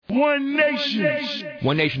One Nation.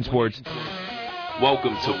 One Nation Sports.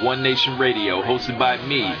 Welcome to One Nation Radio, hosted by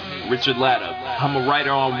me, Richard Latta. I'm a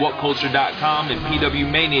writer on WhatCulture.com and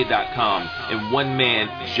PWMania.com, and one man,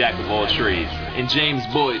 jack of all trades. And James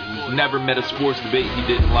Boyd, who's never met a sports debate he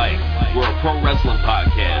didn't like. We're a pro wrestling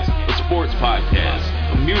podcast, a sports podcast,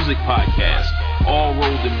 a music podcast, all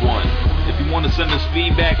rolled in one. If you want to send us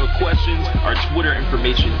feedback or questions, our Twitter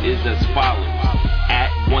information is as follows: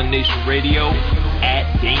 at One Nation Radio, at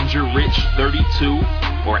DangerRich32,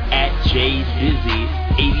 or at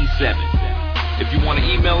JDizzy87. If you want to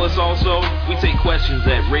email us also, we take questions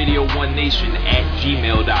at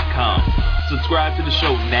radio1nation@gmail.com. Subscribe to the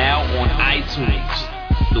show now on iTunes.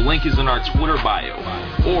 The link is in our Twitter bio.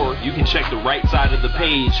 Or you can check the right side of the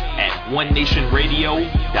page at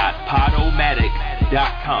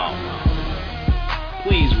onenationradio.podomatic.com.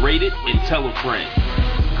 Please rate it and tell a friend.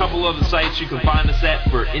 A couple other sites you can find us at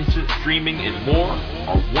for instant streaming and more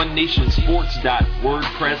are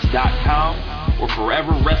onenationsports.wordpress.com or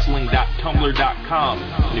foreverwrestling.tumblr.com.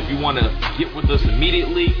 And if you want to get with us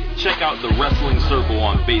immediately, check out the Wrestling Circle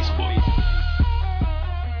on Facebook.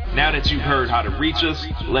 Now that you've heard how to reach us,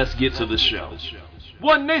 let's get to the show.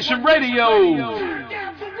 One Nation Radio!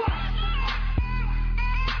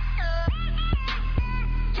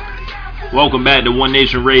 Welcome back to One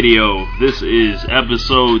Nation Radio. This is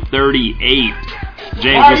episode 38.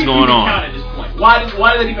 James, what's going on? At this point?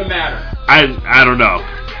 Why does it even matter? I don't know.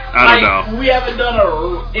 I don't know. We haven't done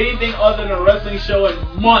anything other than a wrestling show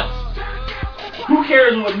in months. Who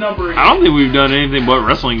cares what number it is? I don't think we've done anything but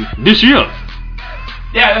wrestling this year.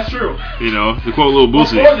 Yeah, that's true. You know, to quote Lil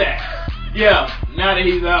Boosie. Before that. Yeah, now that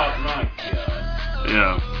he's out, my God.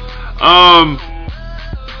 Yeah.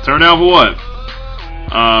 Turn down for what?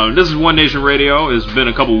 This is One Nation Radio. It's been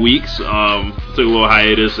a couple weeks. Took a little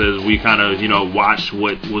hiatus as we kind of, watched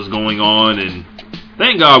what was going on, and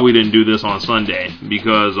thank God we didn't do this on Sunday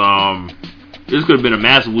because this could have been a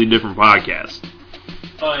massively different podcast.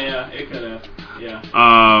 Oh yeah, it could have. Yeah.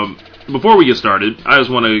 Before we get started, I just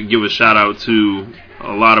want to give a shout out to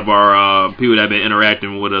a lot of our people that have been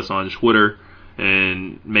interacting with us on Twitter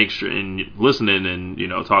and listening and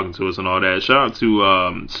talking to us and all that. Shout out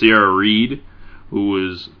to Sierra Reed,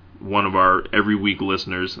 who is one of our every week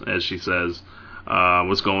listeners, as she says.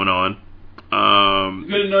 What's going on?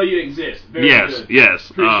 Good to know you exist. Very good. Yes.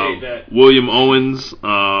 Appreciate that. William Owens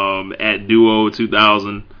at Duo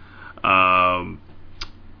 2000.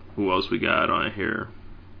 Who else we got on here?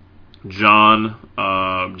 John,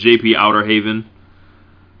 JP Outerhaven.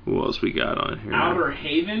 Who else we got on here?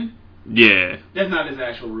 Outerhaven? Yeah. That's not his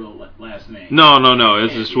actual real last name. No.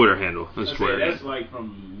 It's his Twitter handle. That's like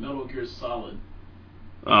from Metal Gear Solid.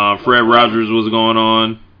 Fred Rogers was going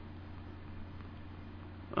on.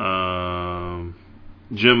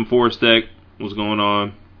 Jim Forstek was going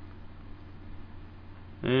on.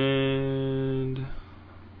 And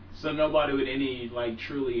so nobody with any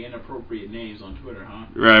truly inappropriate names on Twitter, huh?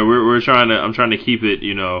 Right, I'm trying to keep it,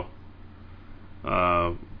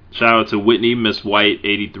 shout out to Whitney, Miss White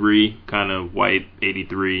 83, kind of White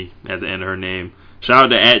 83 at the end of her name. Shout out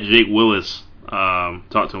to at Jake Willis.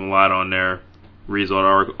 Talked to him a lot on there. Reads all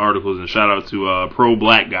the articles, and shout out to Pro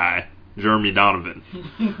Black Guy, Jeremy Donovan.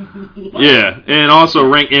 Yeah, and also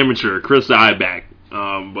Rank Amateur, Chris Iback.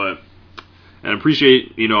 And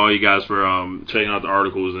appreciate all you guys for checking out the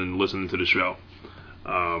articles and listening to the show.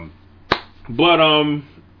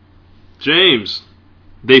 James,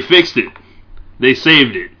 they fixed it. They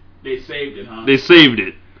saved it. They saved it, huh? They saved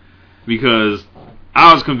it because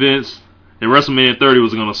I was convinced that WrestleMania 30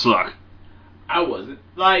 was gonna suck. I wasn't.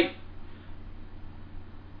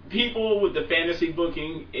 People with the fantasy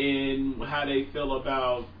booking and how they feel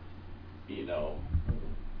about, they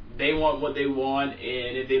want what they want,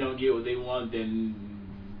 and if they don't get what they want, then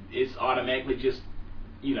it's automatically just,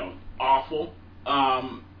 awful.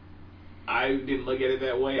 I didn't look at it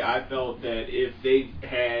that way. I felt that if they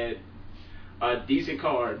had a decent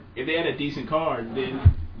card, then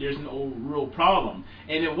there's no real problem.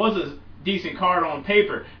 And it was a decent card on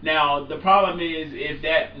paper. Now, the problem is if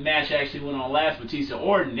that match actually went on last, Batista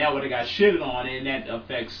Orton, that would have got shitted on, and that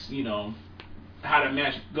affects, how the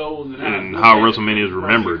match goes and how WrestleMania is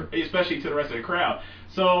remembered, especially to the rest of the crowd.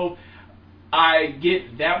 So I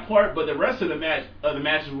get that part, but the rest of the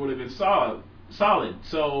matches would have been solid.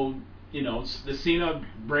 So the Cena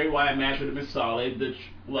Bray Wyatt match would have been solid. The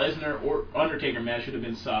Lesnar or Undertaker match would have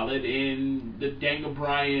been solid, and the Daniel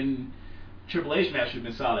Bryan Triple H match would have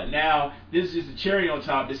been solid. Now this is just a cherry on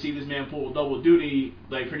top to see this man pull double duty,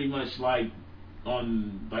 pretty much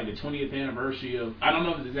on like the 20th anniversary of, I don't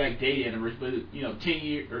know the exact date anniversary, but 10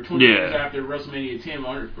 years or 20 years after WrestleMania 10,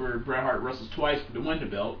 where Bret Hart wrestles twice to win the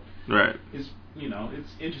belt. Right. It's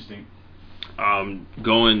it's interesting.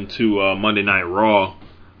 Going to Monday Night Raw,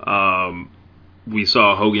 we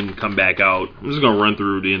saw Hogan come back out. I'm just gonna run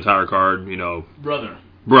through the entire card.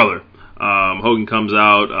 Brother. Hogan comes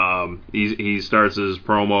out. He starts his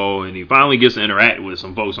promo, and he finally gets to interact with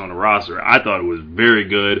some folks on the roster. I thought it was very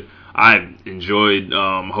good. I enjoyed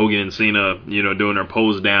Hogan and Cena, doing their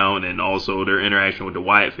pose down, and also their interaction with the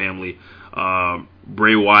Wyatt family.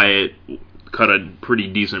 Bray Wyatt cut a pretty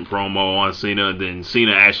decent promo on Cena. Then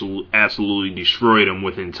Cena actually absolutely destroyed him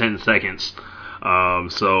within 10 seconds.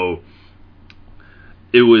 So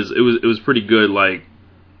it was pretty good. Like,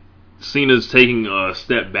 Cena's taking a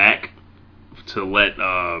step back to let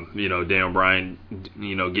Daniel Bryan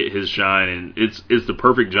get his shine, and it's the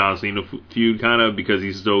perfect John Cena feud kind of, because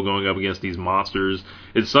he's still going up against these monsters.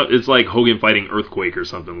 It's like Hogan fighting Earthquake or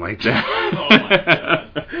something like that. Oh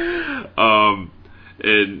my God.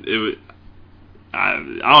 And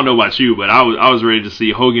I don't know about you, but I was ready to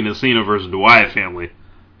see Hogan and Cena versus the Wyatt family.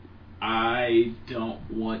 I don't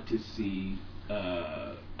want to see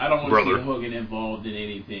Hogan involved in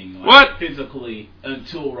anything physically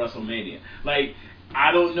until WrestleMania. Like,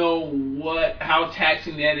 I don't know how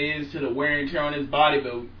taxing that is to the wear and tear on his body,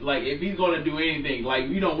 but like, if he's going to do anything, like,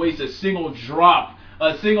 you don't waste a single drop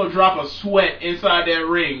of sweat inside that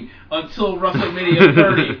ring until WrestleMania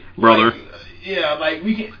 30, brother.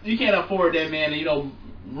 You can't afford that man to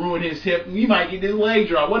ruin his hip. You might get his leg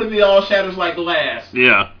dropped. What if it all shatters like glass?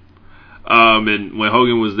 Yeah. And when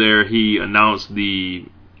Hogan was there, he announced the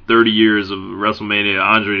 30 years of WrestleMania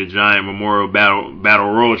Andre the Giant Memorial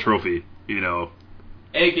Battle Royal Trophy,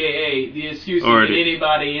 AKA the excuse to get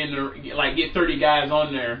anybody in there, get 30 guys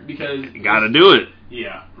on there, because gotta do it.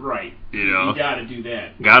 Yeah, right. You gotta do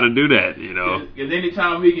that. Because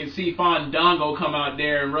anytime we can see Fandango come out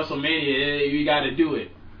there in WrestleMania, you gotta do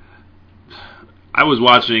it. I was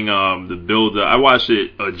watching the build. I watched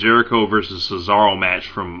a Jericho versus Cesaro match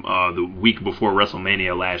from the week before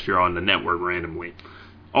WrestleMania last year on the network randomly.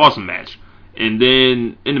 Awesome match. And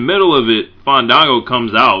then in the middle of it, Fandango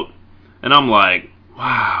comes out, and I'm like,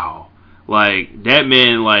 wow, like, that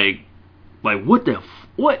man, like what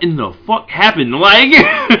in the fuck happened? Like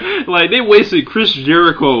they wasted Chris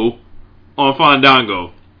Jericho on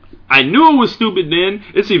Fandango. I knew it was stupid then.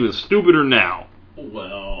 It's even stupider now.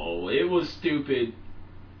 Well, it was stupid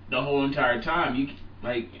the whole entire time.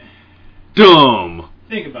 Dumb.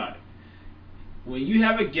 Think about it. When you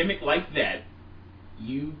have a gimmick like that,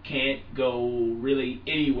 you can't go really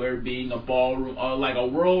anywhere being a ballroom, like a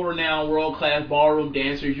world-renowned, world-class ballroom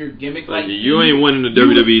dancer. Your gimmick you ain't winning the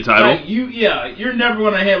WWE title. You're never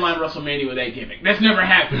going to headline WrestleMania with that gimmick. That's never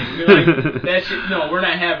happening. That shit, no, we're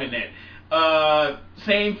not having that.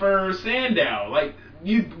 Same for Sandow. Like,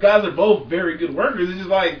 you guys are both very good workers. It's just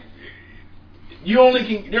like,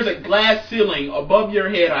 there's a glass ceiling above your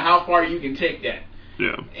head on how far you can take that.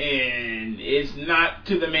 Yeah. And it's not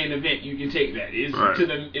to the main event you can take that. It's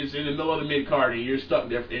it's in the middle of the mid card, and you're stuck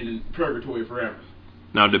there in purgatory forever.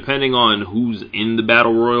 Now, depending on who's in the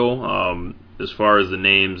Battle Royal, as far as the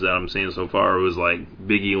names that I'm seeing so far, it was like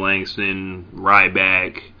Biggie Langston,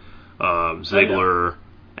 Ryback, Ziggler,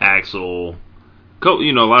 Axel. A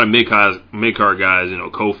lot of mid-card guys.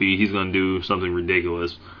 Kofi, he's going to do something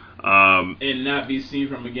ridiculous. And not be seen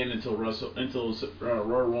from again until Royal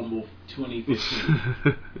Rumble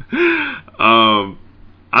 2015.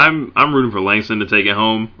 I'm rooting for Langston to take it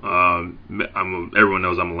home. Everyone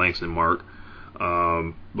knows I'm a Langston mark.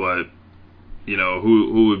 But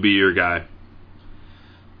who would be your guy?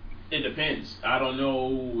 It depends. I don't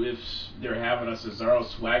know if they're having a Cesaro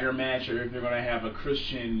Swagger match or if they're going to have a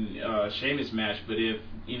Christian Sheamus match. But if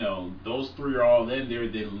those three are all in there,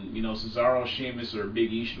 then Cesaro, Sheamus, or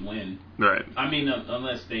Big E should win. Right. I mean,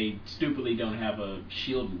 unless they stupidly don't have a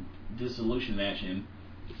Shield dissolution match in.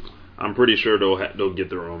 I'm pretty sure they'll get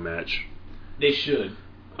their own match. They should.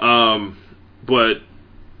 But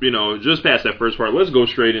just past that first part, let's go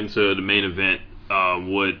straight into the main event.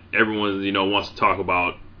 What everyone wants to talk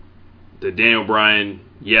about. The Daniel Bryan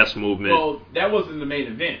Yes movement. Well, that wasn't the main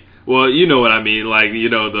event. Well, you know what I mean. Like,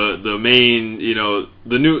 the main,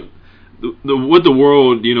 the new, what the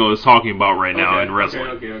world, is talking about right now in wrestling.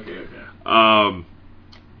 Okay.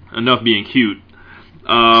 Enough being cute.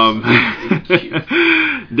 Daniel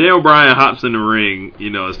Bryan hops in the ring,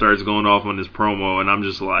 starts going off on this promo, and I'm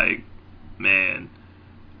just like, man.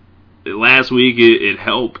 Last week it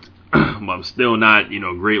helped. I'm still not,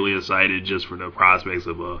 greatly excited just for the prospects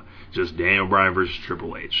of just Daniel Bryan versus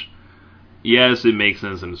Triple H. Yes, it makes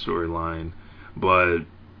sense in the storyline, But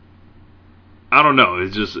I don't know.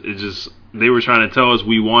 It's just they were trying to tell us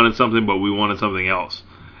we wanted something, but we wanted something else.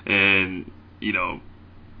 And, you know,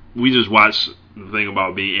 we just watched the thing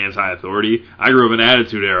about being anti-authority. I grew up in the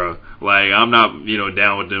Attitude Era. Like, I'm not, you know,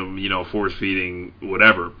 down with them, you know, force-feeding,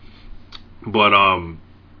 whatever. But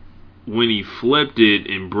when he flipped it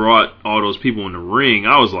and brought all those people in the ring,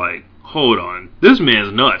 I was like, hold on. This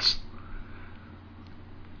man's nuts.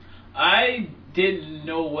 I didn't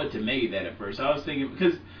know what to make of that at first. I was thinking,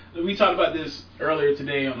 because we talked about this earlier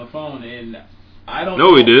today on the phone, and I don't know.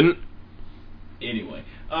 No, we didn't. Anyway,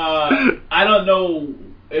 I don't know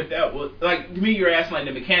if that was, like, to me, you're asking, like,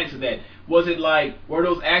 the mechanics of that. Was it, like, were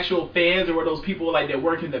those actual fans, or were those people, like, that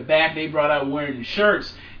work in the back, they brought out wearing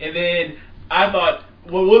shirts? And then I thought,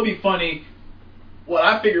 what would be funny, what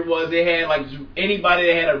I figured was they had, like, anybody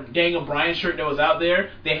that had a Daniel Bryan shirt that was out there,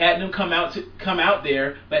 they had them come out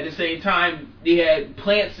there, but at the same time, they had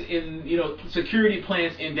plants in, you know, security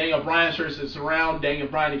plants in Daniel Bryan shirts to surround Daniel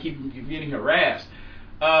Bryan to keep him from getting harassed.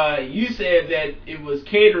 You said that it was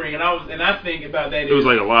catering, and I think about that. It was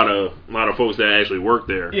like a lot of folks that actually worked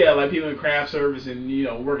there. Yeah, like people in craft service and, you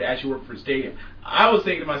know, actually work for the stadium. I was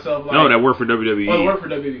thinking to myself, like, no, that worked for WWE. Oh, work for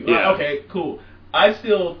WWE. Yeah. Okay, cool. I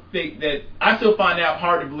still find that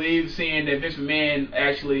hard to believe, seeing that Vince McMahon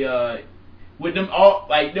actually with them all,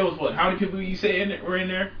 like, there was what? How many people you say were in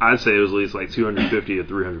there? I'd say it was at least like 250 to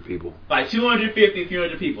 300 people. Like 250,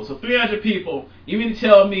 300 people. So 300 people. You mean to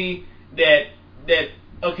tell me that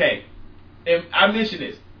okay? And I mentioned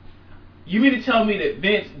this. You mean to tell me that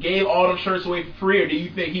Vince gave all them shirts away for free, or do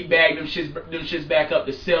you think he bagged them shits back up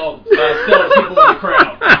to sell to people in the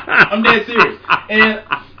crowd? I'm dead serious. And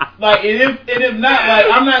like, and if not, like,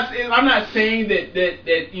 I'm not saying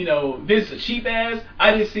that you know, Vince is a cheap ass.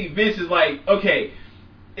 I just see Vince as like, okay,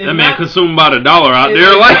 that man consumed about $1 out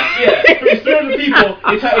there, like, yeah, for 300 people,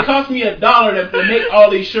 it cost me $1 to make all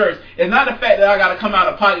these shirts. It's not the fact that I got to come out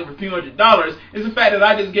of pocket for $300. It's the fact that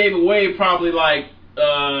I just gave away probably like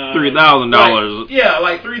 $3,000. Yeah,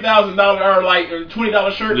 like $3,000 or like a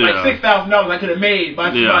 $20 shirt, yeah. like $6,000 I could have made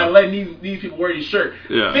by letting these people wear these shirts.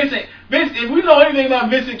 Yeah. Vince, if we know anything about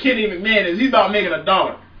Vincent Kennedy McMahon, is he's about making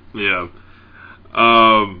 $1. Yeah.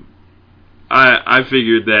 I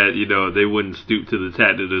figured that, you know, they wouldn't stoop to the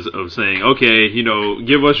tactics of saying, okay, you know,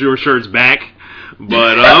 give us your shirts back.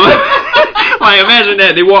 But like, imagine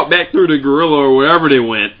that they walk back through the gorilla or wherever they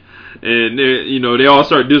went. And you know, they all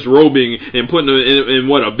start disrobing and putting them in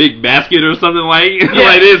what, a big basket or something, like, yeah.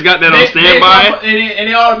 Like they just got that on standby. And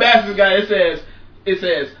they all the baskets got it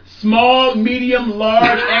says small, medium,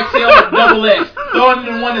 large, XL, double X. Throw in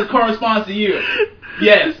the one that corresponds to you.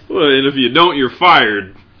 Yes. Well, and if you don't, you're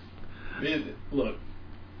fired. Look.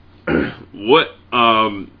 What?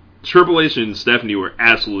 Triple H and Stephanie were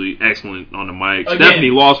absolutely excellent on the mic. Again,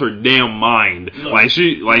 Stephanie lost her damn mind. Look,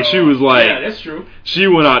 she was like, yeah, that's true. She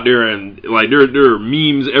went out there and, like, there are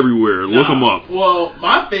memes everywhere. Look them up. Well,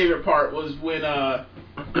 my favorite part was when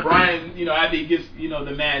Brian, you know, after he gets, you know,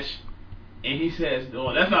 the match, and he says,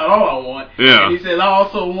 "Oh, that's not all I want." Yeah. And he says, "I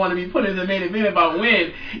also want to be put in the main event if I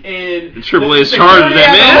win." And Triple H charged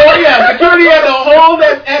that man. Security had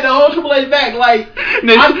to hold Triple H back. Like,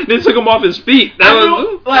 they took him off his feet.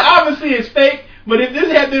 Like, obviously it's fake, but if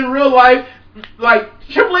this had been real life, like,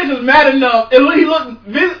 Triple H was mad enough. He looked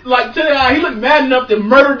he looked mad enough to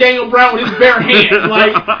murder Daniel Bryan with his bare hands.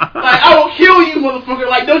 Like I will kill you, motherfucker.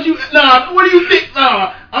 Like, don't you? Nah. What do you think?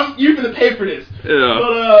 Nah. You're gonna pay for this. Yeah.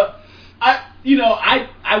 But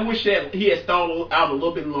I wish that he had stalled out a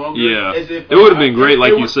little bit longer. Yeah. As if, it would have been great,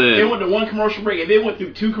 like you said. They went to one commercial break. If they went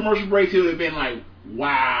through 2 commercial breaks, it would have been like,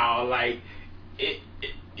 wow. Like, it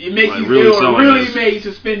makes you really made you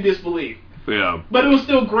suspend disbelief. Yeah. But it was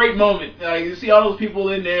still a great moment. Like, you see all those people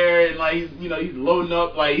in there, and like, he's loading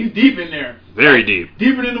up. Like, he's deep in there. Very deep.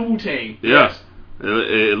 Deeper than the Wu-Tang. Yeah. Yes.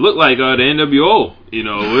 It looked like the NWO.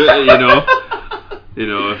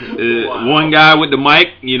 Wow. One guy with the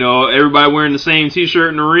mic. Everybody wearing the same T-shirt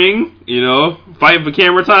in the ring. Fighting for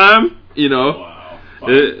camera time. Wow.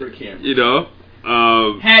 Fighting for camera.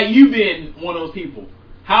 Had you been one of those people,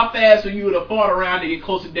 how fast would you have fought around to get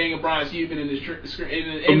close to Daniel Bryan so you've been in the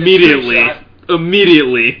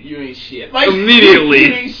Immediately. You ain't shit. Like, immediately.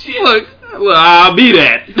 You ain't shit. Look, I'll be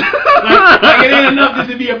that. like it ain't enough just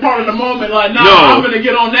to be a part of the moment. Like, no. I'm going to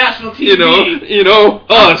get on national TV.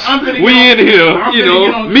 Us. We in here.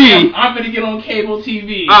 Me. I'm going to get on cable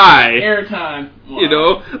TV. Airtime.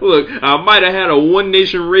 Wow. Look, I might have had a One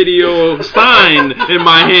Nation Radio sign in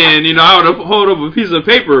my hand. I would have hold up a piece of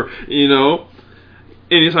paper,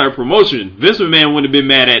 any type of promotion. Vince McMahon wouldn't have been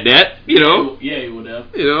mad at that, you know. Yeah, he would have.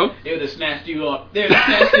 You know, they would have snatched you up. They would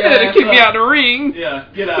have snatched you up. kick me out the ring. Yeah,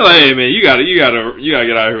 get out. Like, hey man, you gotta get out of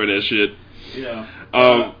here with that shit.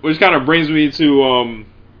 Yeah. Which kind of brings me to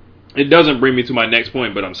it doesn't bring me to my next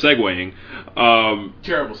point, but I'm segueing.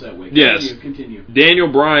 Terrible segue. Yes. Continue. Daniel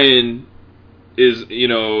Bryan is,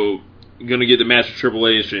 gonna get the match with Triple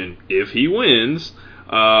H, and if he wins,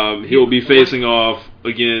 he'll be facing off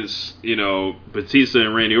against, Batista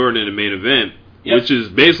and Randy Orton in the main event, which is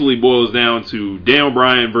basically boils down to Daniel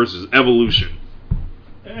Bryan versus Evolution.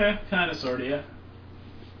 Kind of, sort of, yeah.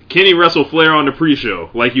 Can he wrestle Flair on the pre-show,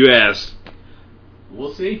 like you asked?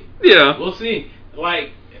 We'll see. Yeah. We'll see.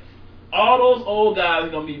 Like, all those old guys are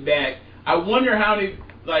going to be back. I wonder how they,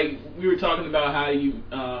 like, we were talking about how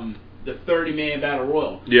the 30-man battle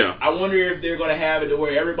royal. Yeah. I wonder if they're going to have it to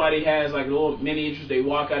where everybody has, like, a little mini interest. They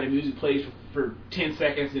walk out and music plays for 10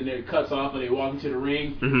 seconds and then it cuts off and they walk into the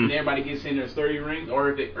ring and everybody gets in. There's 30 rings,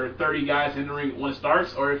 or 30 guys in the ring when it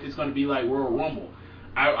starts, or if it's going to be like Royal Rumble.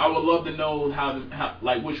 I would love to know how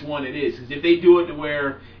like which one it is, because if they do it to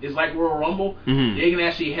where it's like Royal Rumble, they can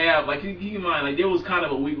actually have, like, keep in mind, like, there was kind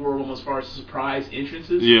of a weak Royal Rumble as far as surprise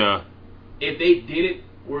entrances. Yeah. If they did it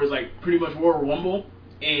where it's like pretty much Royal Rumble,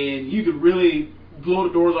 and you could really blow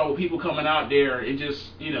the doors off with people coming out there and just,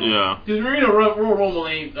 yeah. Because Royal Rumble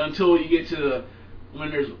ain't until you get to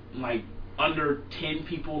when there's like under 10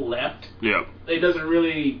 people left. Yeah. It doesn't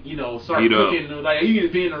really, start cooking. Like, you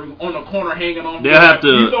can be on the corner hanging on. They have to.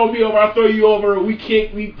 You throw me over, I throw you over. We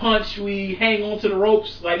kick, we punch, we hang onto the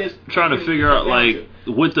ropes. Like this. Trying to figure out, like,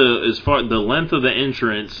 with the length of the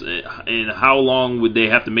entrance and how long would they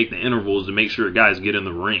have to make the intervals to make sure guys get in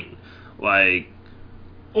the ring. Like,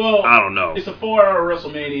 well, I don't know. It's a 4-hour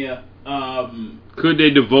WrestleMania. Could they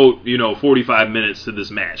devote 45 minutes to this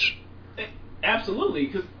match? Absolutely,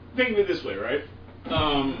 because think of it this way, right?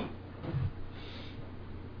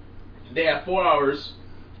 They have 4 hours.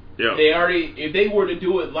 Yeah. If they were to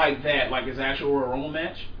do it like that, like it's actual Royal Rumble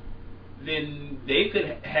match, then they could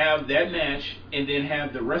have that match and then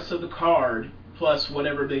have the rest of the card plus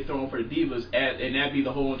whatever they throw in for the Divas, and that'd be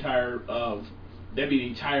the whole entire that'd be the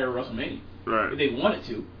entire WrestleMania. Right. If they wanted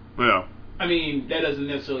to. Yeah. I mean, that doesn't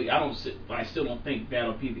necessarily. I still don't think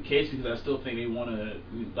that'll be the case, because I still think they want to,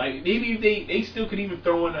 like, maybe if they still could even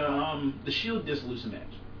throw in the Shield dissolution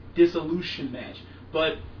match.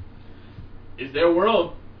 But it's their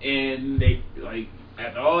world, and they, like,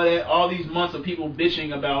 after all these months of people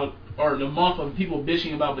bitching about, or the month of people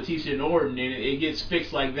bitching about Batista and Orton, and it gets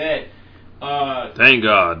fixed like that. Thank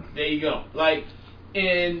God. There you go. Like,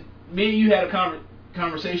 and me and you had a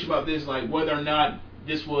conversation about this, like whether or not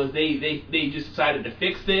this was they just decided to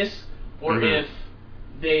fix this, or if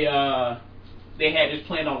they had this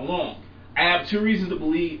planned all along. I have two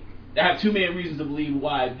main reasons to believe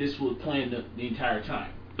why this was planned the entire time.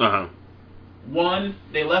 One,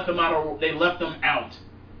 they left them out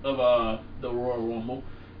of the Royal Rumble.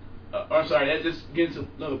 I'm sorry, that just gets to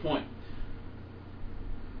another point.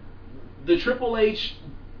 The Triple H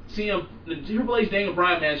Daniel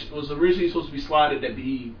Bryan match was originally supposed to be slotted to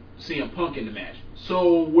be CM Punk in the match.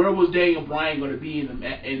 So where was Daniel Bryan going to be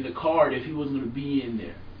in the card if he wasn't going to be in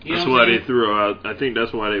there? That's why they threw out. I think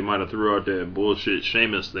that's why they might have threw out that bullshit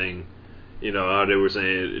Sheamus thing. How they were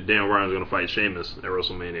saying Daniel Bryan's going to fight Sheamus at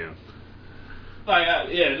WrestleMania.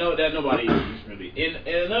 That nobody is really. And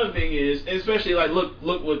another thing is, especially like look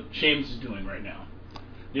what Sheamus is doing right now.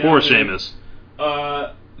 Poor Sheamus.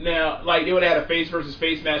 Now, like, they would have had a face versus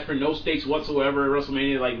face match for no stakes whatsoever at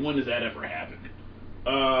WrestleMania. Like, when does that ever happen?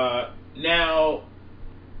 Now,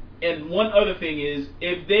 and one other thing is,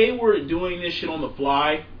 if they were doing this shit on the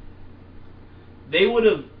fly, they would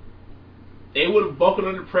have buckled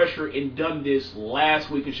under pressure and done this last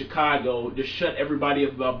week in Chicago to shut everybody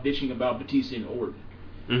up about bitching about Batista and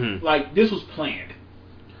Orton. Like, this was planned.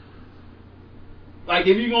 Like,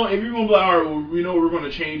 if you're gonna be like, all right, well, we're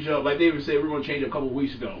gonna change up. Like they would say, we're gonna change up a couple of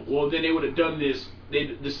weeks ago. Well, then they would have done this.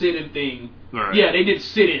 The sit-in thing. Right. Yeah, they did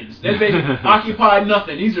sit-ins. They occupied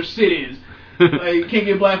nothing. These are sit-ins. Like, you can't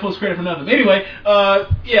give black folks credit for nothing. Anyway,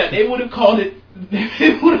 they would have called it.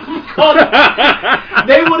 They would have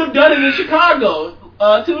done it in Chicago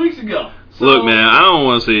 2 weeks ago. So, look, man, I don't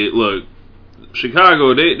want to say. Look,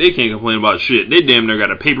 Chicago, they can't complain about shit. They damn near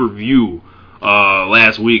got a pay-per-view.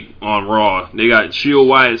 Last week on Raw. They got Shield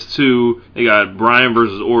Wyatt's 2. They got Bryan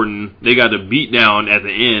versus Orton. They got the beatdown at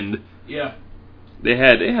the end. Yeah. They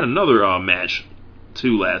had another match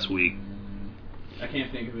too last week. I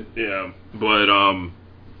can't think of it. Yeah, but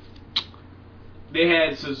they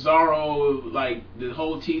had Cesaro, like the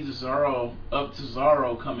whole tease of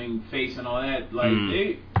Cesaro coming face and all that.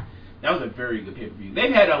 Like That was a very good pay-per-view.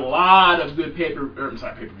 They've had a lot of good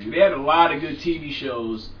pay-per-view. They had a lot of good TV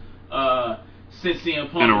shows since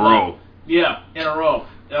CM Punk. In a row. Yeah, in a row.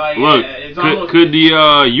 Like, look, could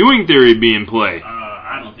the Ewing theory be in play?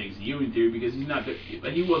 I don't think it's Ewing theory because he's not.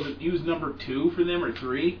 He was number 2 for them or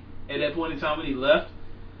 3 at that point in time when he left.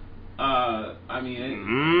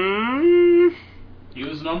 He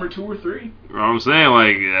was number 2 or 3. I'm saying,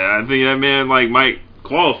 like, I think that man might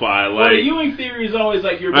qualify. Like, well, the Ewing theory is always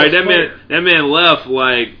like your best player. That man left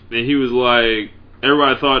and he was like,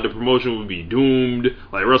 everybody thought the promotion would be doomed.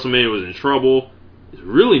 Like WrestleMania was in trouble. It's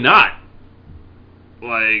really not.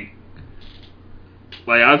 Like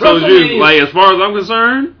I told you, like, as far as I'm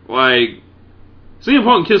concerned, like, CM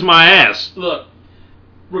Punk kissed my ass. Look,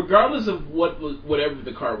 regardless of whatever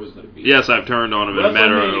the card was going to be. Yes, I've turned on him in a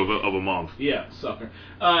matter of a month. Yeah, sucker.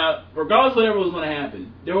 Regardless of whatever was going to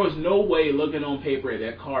happen, there was no way looking on paper at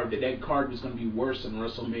that card was going to be worse than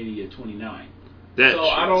WrestleMania 29. That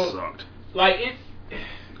shit sucked. Like,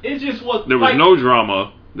 it just was. There was no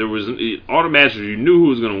drama. There was all the matches. You knew who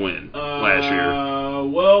was going to win last year.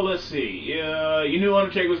 Well, let's see. You knew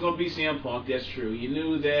Undertaker was going to beat CM Punk. That's true. You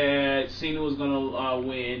knew that Cena was going to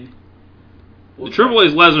win. The Triple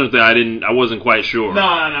H Lesnar thing, I wasn't quite sure.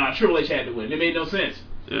 No. Triple H had to win. It made no sense.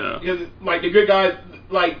 Yeah. Because, like, the good guys,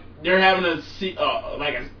 like, they're having a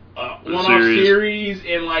one-off series,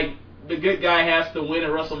 and, like, the good guy has to win at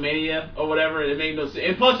WrestleMania or whatever. It made no sense.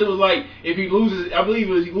 And plus, it was like, if he loses, I believe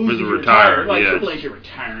he loses, he retires. Like, Triple H, you're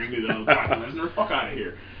retiring. Fuck out of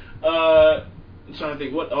here. I'm trying to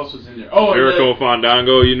think what else was in there. Oh, Jericho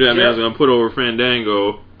Fandango. You knew that man was going to put over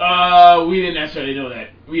Fandango. We didn't necessarily know that.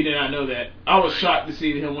 We did not know that. I was shocked to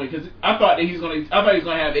see him win because I thought he was going to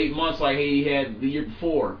have 8 months like he had the year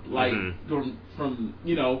before, like from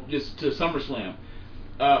just to SummerSlam,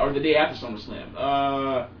 or the day after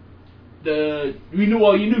SummerSlam. You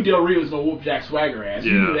knew Del Rio was going to whoop Jack Swagger ass.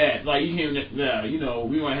 You knew that. Like, we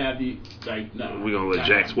want to have the we're going to let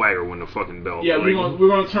Jack Swagger win the fucking belt. Yeah, we're going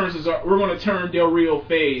to turn Del Rio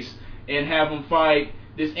face and have him fight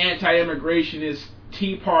this anti-immigrationist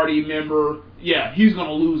Tea Party member. Yeah, he's going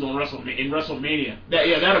to lose in WrestleMania.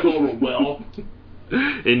 That'll go over well.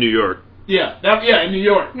 In New York. Yeah, in New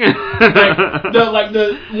York.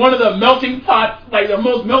 the one of the melting pot, like the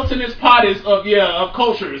most meltingest pot is of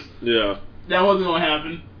cultures. Yeah. That wasn't gonna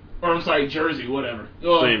happen. Or I'm sorry, Jersey, whatever.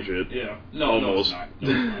 Same shit. Yeah. Almost. No,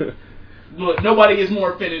 it's not. Look, nobody gets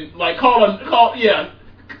more offended. Like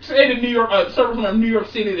say to New York, service from New York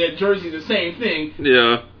City that Jersey's the same thing.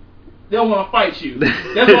 Yeah. They'll want to fight you.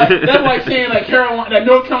 That's like saying like that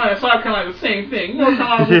North Carolina and South Carolina is the same thing. North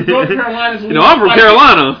Carolina's. I'm from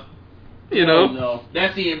Carolina. No,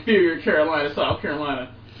 that's the inferior Carolina, South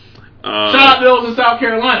Carolina. Shout out to those in South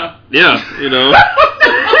Carolina. Yeah,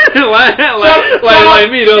 like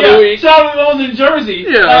me the other week. Shout out to those in Jersey.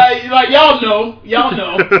 Yeah, y'all know.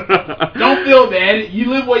 Don't feel bad. You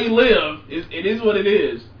live where you live. It is what it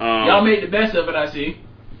is. Y'all made the best of it. I see.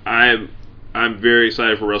 I'm very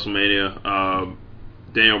excited for WrestleMania.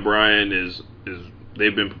 Daniel Bryan is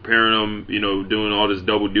they've been preparing him, doing all this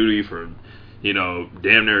double duty for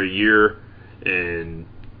damn near a year, and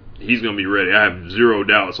he's going to be ready. I have zero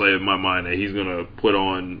doubts in my mind that he's going to put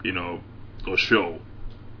on, a show.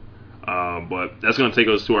 But that's going to take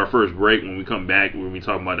us to our first break. When we come back, we'll be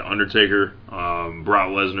talking about The Undertaker, Brock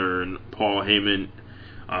Lesnar, and Paul Heyman.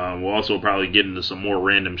 We'll also probably get into some more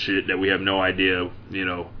random shit that we have no idea,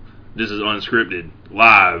 this is unscripted,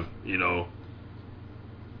 live, in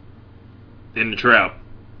the trap,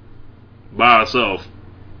 by ourselves.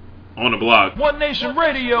 On the block. One Nation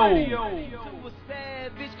Radio.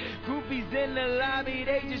 Groupies in the lobby,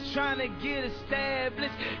 they just trying to get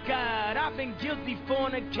established. God, I've been guilty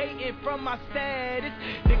fornicating from my status.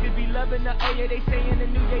 Niggas be loving the oh yeah, they saying the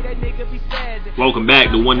new day that nigga be sad. Welcome back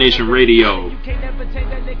to One Nation Radio.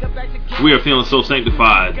 We are feeling so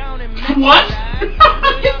sanctified. What?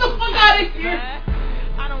 Get the fuck out of here.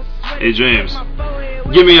 Hey James,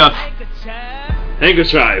 give me a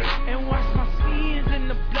handkerchief.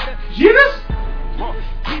 Jesus?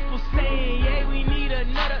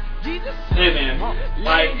 Hey man,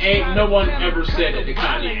 like ain't no one ever said it to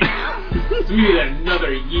Kanye. We need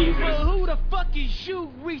another Jesus. Who the fuck is you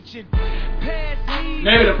reaching?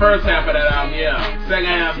 Maybe the first half of that album, yeah. Second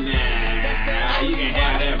half, nah, you can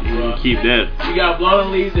have that, bro. Keep that. You got Blood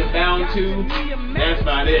and Leaves and Bound 2. That's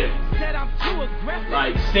about it.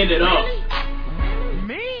 Like, send it up.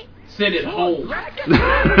 Send it home.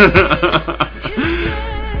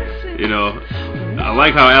 I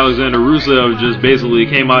like how Alexander Rusev just basically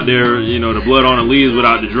came out there, the Blood on the Leaves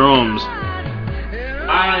without the drums. I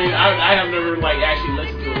have never actually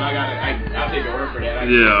listened to it I'll take your word for that.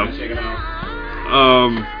 Yeah. Check it out.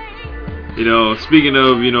 Speaking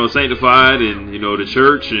of, sanctified and, the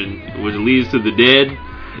church and which leads to the dead,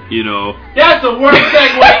 That's the worst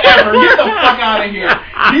segue ever. Get the fuck out of here.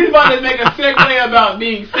 He's about to make a segue about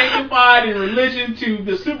being sanctified in religion to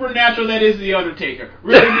the supernatural that is the Undertaker.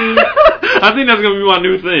 Really, dude? I think that's gonna be my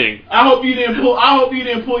new thing. I hope you didn't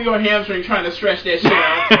pull your hamstring trying to stretch that shit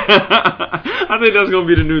out. I think that's gonna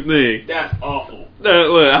be the new thing. That's awful.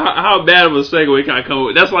 Look, how bad of a segue can I come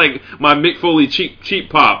with? That's like my Mick Foley cheap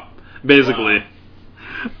pop, basically.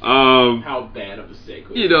 Wow. How bad of a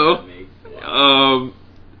segue? Wow.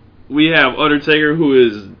 We have Undertaker, who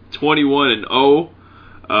is 21-0,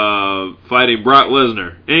 fighting Brock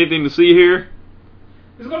Lesnar. Anything to see here?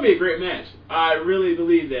 It's going to be a great match. I really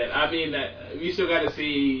believe that. I mean, that you still got to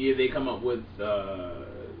see if they come up with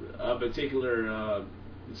a particular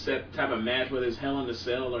set type of match, whether it's Hell in a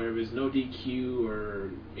Cell or if it's no DQ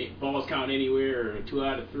or balls count anywhere or 2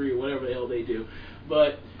 out of 3 or whatever the hell they do.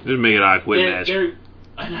 But just make it I Quit match.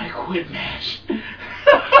 An I Quit match.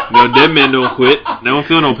 No, dead men don't quit. They don't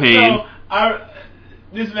feel no pain. So,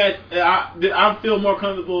 this match, I feel more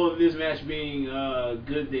comfortable with this match being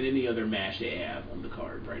good than any other match they have on the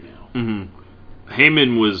card right now. Mm-hmm.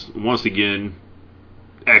 Heyman was once again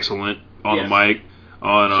excellent on the mic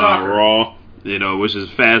on Raw. Which is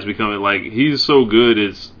fast becoming like he's so good.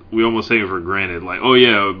 We almost take it for granted. Like, oh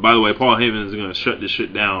yeah, by the way, Paul Heyman is gonna shut this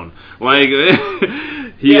shit down. Like,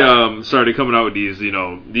 he started coming out with these,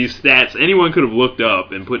 these stats anyone could have looked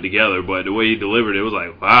up and put together, but the way he delivered it was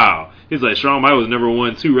like, wow. He's like, Shawn Michaels never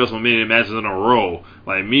won 2 WrestleMania matches in a row.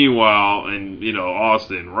 Like, meanwhile, and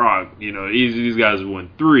Austin, Rock, these guys have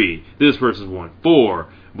won 3. This person's won 4,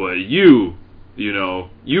 but you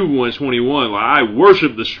won 21. Like, I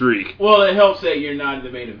worship the streak. Well, it helps that you're not in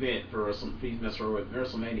the main event for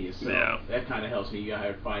WrestleMania, so that kind of helps me. You got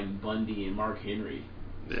to find Bundy and Mark Henry.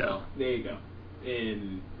 So, there you go.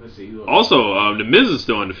 And let's see who else. Also, The Miz is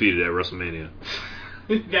still undefeated at WrestleMania.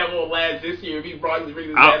 That won't last this year if he brings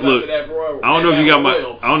his ass look, up to that Royal. I don't know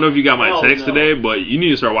if you got my text today, but you need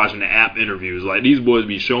to start watching the app interviews. Like, these boys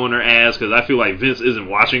be showing their ass because I feel like Vince isn't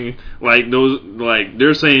watching. Like,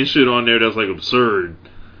 they're saying shit on there that's like absurd.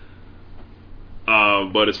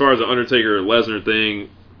 But as far as the Undertaker Lesnar thing,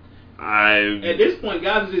 at this point,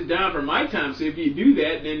 guys are just down for my time. So if you do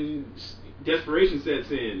that, then desperation sets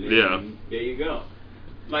in. And there you go.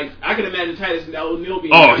 Like, I can imagine Titus O'Neil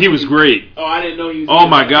being... Oh, he was great. Oh, I didn't know he was... Oh,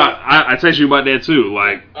 my God. I texted you about that, too.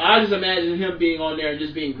 Like, I just imagine him being on there and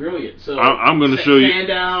just being brilliant. So I'm going to show you...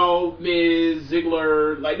 Sandow, Miz,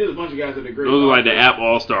 Ziggler... Like, there's a bunch of guys that are great. Those are like the app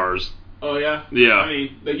all-stars. Oh, yeah? Yeah. I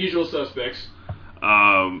mean, the usual suspects.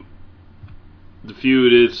 The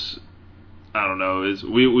feud is... I don't know.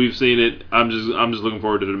 We've seen it. I'm just looking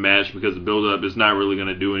forward to the match because the build-up is not really going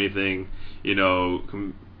to do anything,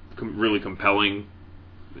 really compelling.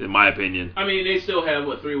 In my opinion. I mean, they still have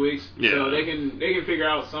 3 weeks, yeah. So they can figure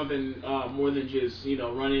out something more than just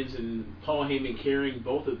run-ins and Paul Heyman carrying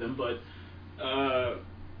both of them. But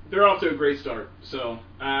they're off to a great start. So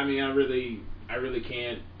I mean, I really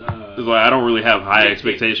can't. It's like I don't really have high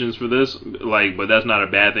expectations for this. Like, but that's not a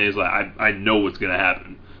bad thing. It's like I know what's gonna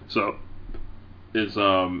happen. So it's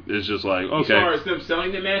just like okay. As far as them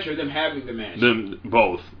selling the match or them having the match. Them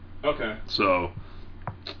both. Okay. So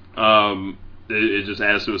It just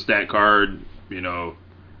adds to a stat card,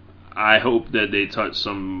 I hope that they touch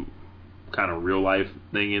some kind of real life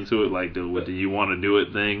thing into it, like the you want to do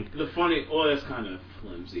it thing. That's kind of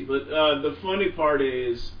flimsy. But the funny part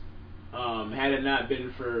is, had it not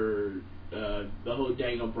been for the whole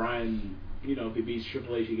Daniel Bryan, if he beats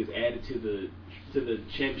Triple H, he gets added to the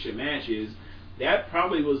championship matches. That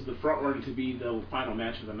probably was the front runner to be the final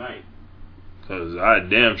match of the night. Because I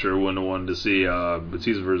damn sure wouldn't have wanted to see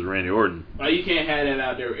Batista versus Randy Orton. Like, you can't have that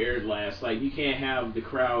out there aired last. Like, you can't have the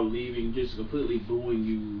crowd leaving just completely booing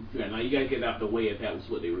you. Like, you got to get it out the way if that was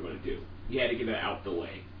what they were going to do. You had to get that out the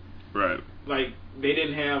way. Right. Like, they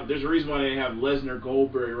didn't have... There's a reason why they didn't have Lesnar,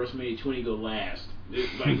 Goldberg, and WrestleMania 20 go last.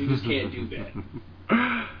 Like, you just can't do that.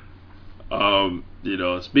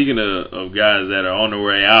 Speaking of guys that are on their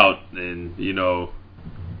way out, and,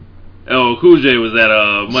 LL Cool J was at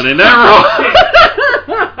Monday Night Raw.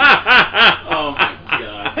 Oh my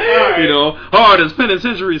God! Right. Hard as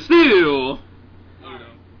penitentiary steel.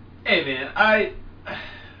 Hey man,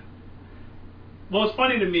 what's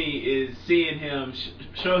funny to me is seeing him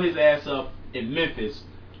show his ass up in Memphis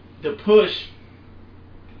to push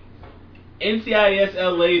NCIS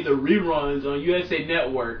LA the reruns on USA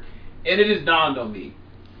Network, and it just dawned on me.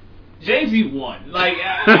 Jay-Z won. Like,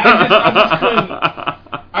 I just couldn't.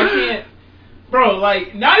 I can't. Bro,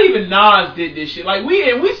 like, not even Nas did this shit. Like,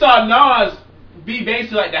 we saw Nas be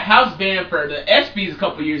basically like the house band for the ESPYs a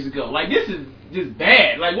couple years ago. Like, this is just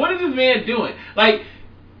bad. Like, what is this man doing? Like,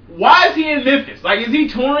 why is he in Memphis? Like, is he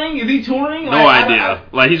touring? No idea.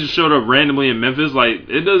 Like, he just showed up randomly in Memphis. Like,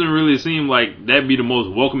 it doesn't really seem like that'd be the most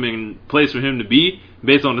welcoming place for him to be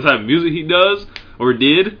based on the type of music he does or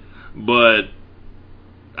did. But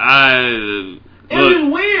it was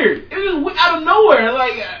just weird. It was just out of nowhere.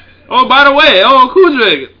 Like, oh, by the way, Cool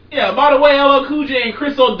J. Yeah, by the way, LL Cool J and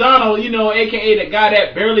Chris O'Donnell, a.k.a. the guy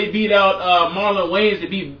that barely beat out Marlon Wayans to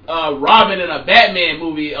be Robin in a Batman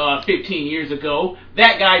movie 15 years ago.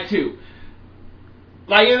 That guy, too.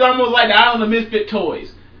 Like, it's almost like the Island of Misfit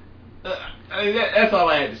Toys. That's all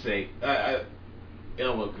I had to say.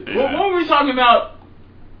 LL Cool J. Yeah. What were we talking about?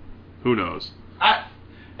 Who knows?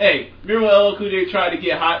 Hey, remember when LL Cool J tried to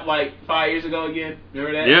get hot like 5 years ago again?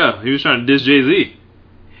 Remember that? Yeah, he was trying to diss Jay-Z.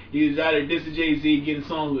 He was out there dissing Jay-Z, getting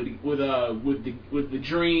songs with the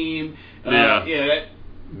Dream. That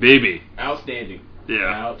Baby. Outstanding.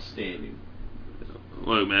 Yeah. Outstanding.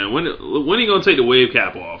 Look, man, when are you gonna take the wave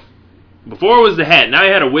cap off? Before it was the hat. Now he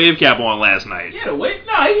had a wave cap on last night. Yeah, the wave.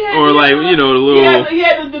 No, he had. Or the little. He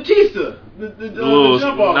had the Batista. The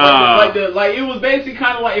jump off. Nah. Like it was basically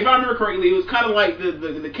kind of like, if I remember correctly, it was kind of like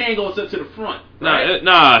the Kangol up to the front. Right?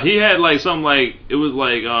 Nah, he had like something like, it was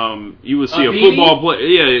like you would see a football player.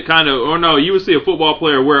 Yeah, kind of. Or no, you would see a football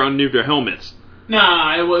player wear underneath their helmets.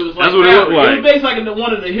 Nah, it was like that's what it looked like. It was basically like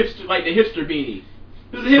one of the hipster, like the hipster beanie.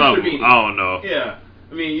 It was a hipster beanie. I don't know. Yeah,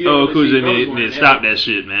 I mean, Cool J need to stop that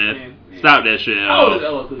shit, man. Stop that shit. How old is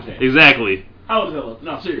LL Cool J? Exactly. How old is LL?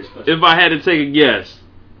 No, serious question. If I had to take a guess.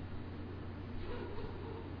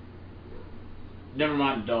 Never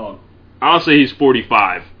mind the dog. I'll say he's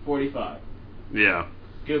 45. 45. Yeah.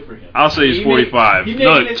 Good for him. I'll say he's 45. To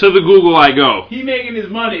the Google I go. He making his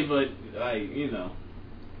money, but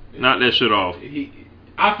knock that shit off.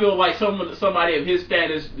 I feel like somebody of his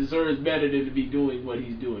status deserves better than to be doing what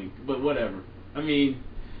he's doing. But whatever. I mean,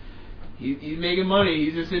 he's making money.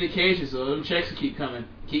 He's in syndication, so them checks will keep coming.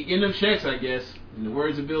 Keep getting them checks, I guess. In the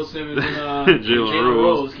words of Bill Simmons and Jalen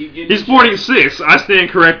Rose, keep getting. He's 46. I stand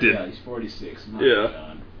corrected. Yeah, he's 46. My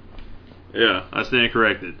God. Yeah, I stand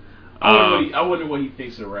corrected. I wonder what he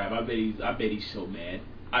thinks of rap. I bet he's so mad.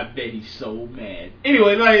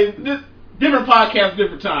 Anyway, like different podcast,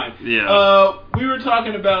 different time. Yeah. We were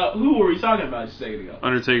talking about, who were we talking about just a second ago?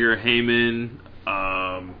 Undertaker, Heyman.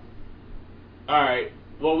 All right.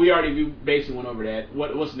 Well, we already basically went over that.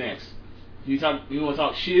 What's next? Do you want to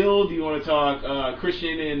talk Shield? Do you want to talk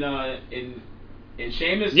Christian and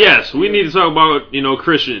Sheamus? Yes, we need to talk about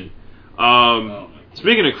Christian.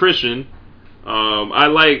 Speaking of Christian,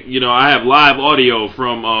 I have live audio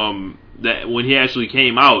from that when he actually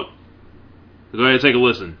came out. Go ahead and take a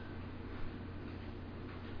listen.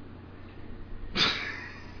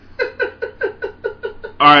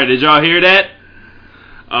 All right, did y'all hear that?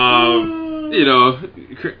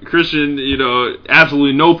 Christian,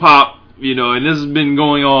 absolutely no pop, and this has been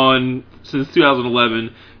going on since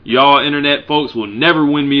 2011. Y'all internet folks will never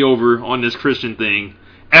win me over on this Christian thing,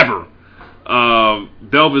 ever.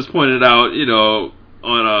 Belvis pointed out,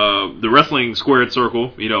 on the Wrestling Squared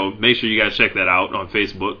Circle, make sure you guys check that out on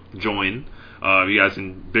Facebook. Join. You guys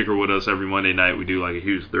can bicker with us every Monday night. We do like a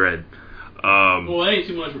huge thread. Well, it ain't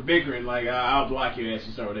too much for bickering. Like, I'll block your ass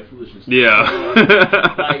and start with that foolishness. Yeah.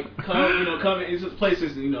 Come in. It's just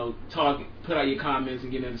places, talk, put out your comments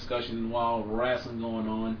and get in a discussion while wrestling going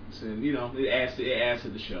on. So, it adds to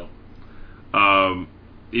the show.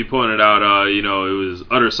 He pointed out, it was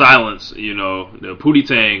utter silence, the Pootie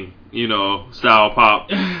Tang, style pop,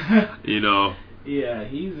 Yeah,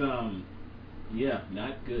 he's,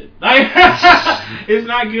 not good. It's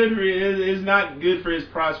not good for it's not good for his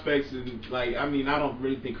prospects, and I don't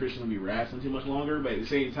really think Christian will be wrestling too much longer. But at the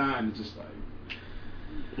same time, it's just like,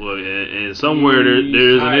 well, and somewhere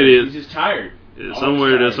there's an idiot. He's just tired.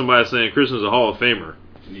 Somewhere there's somebody saying Christian's a Hall of Famer.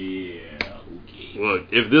 Yeah. Okay. Look,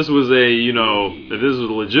 if this was if this was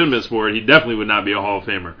a legitimate sport, he definitely would not be a Hall of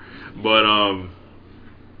Famer. But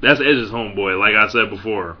that's Edge's homeboy, like I said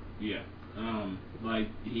before. Yeah.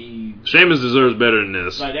 Sheamus deserves better than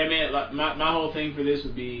this. Like that man. Like my whole thing for this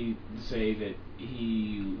would be to say that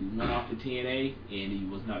he went off the TNA and he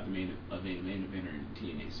was not the main eventer in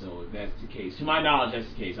TNA. So if that's the case, to my knowledge, that's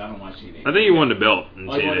the case. I don't watch TNA. I think he won the belt in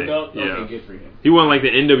TNA. He won the belt. Yeah. Okay, good for him. He won like the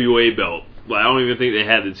NWA belt. I don't even think they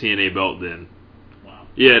had the TNA belt then. Wow.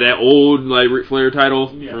 Yeah, that old Ric Flair title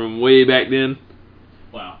from way back then.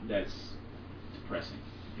 Wow, that's depressing.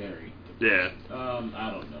 Very. Yeah. I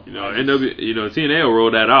don't know. TNA will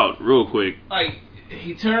roll that out real quick. Like,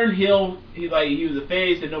 he turned heel. He was a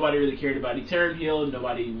face that nobody really cared about. He turned heel and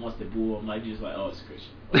nobody wants to boo him. Just oh, it's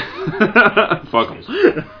Christian. Fuck him.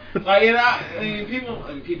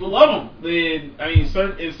 People love him.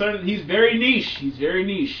 He's very niche. He's very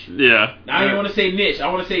niche. Yeah. I don't even want to say niche. I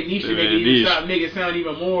want to say niche to make it sound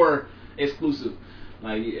even more exclusive.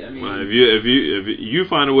 If you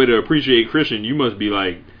find a way to appreciate Christian, you must be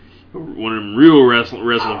like one of them real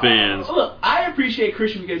wrestling fans. Look, I appreciate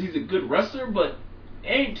Christian because he's a good wrestler, but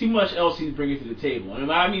ain't too much else he's bringing to the table.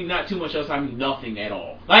 And I mean not too much else. I mean nothing at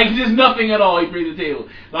all. Just nothing at all he brings to the table.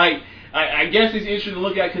 I guess it's interesting to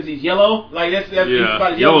look at because he's yellow. That's yeah, he's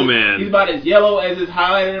about as yellow man. He's about as yellow as is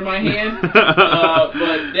highlighted in my hand.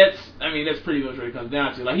 But that's pretty much what it comes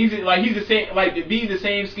down to. He's the same. To be the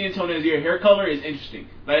same skin tone as your hair color is interesting.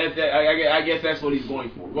 I guess that's what he's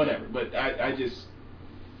going for. Whatever. But I just.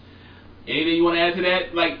 Anything you want to add to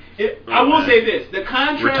that? I will say this: the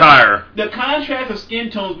contrast of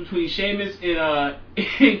skin tones between Sheamus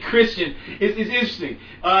and Christian is interesting.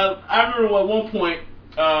 I remember at one point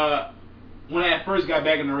when I first got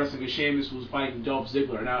back into wrestling, Sheamus was fighting Dolph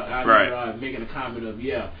Ziggler, and I remember making a comment of,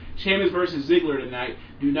 Sheamus versus Ziggler tonight.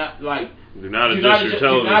 Do not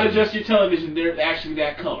adjust your television. They're actually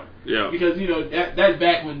that color. Yeah. Because that's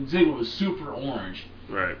back when Ziggler was super orange.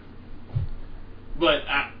 Right. But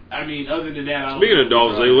other than that, speaking of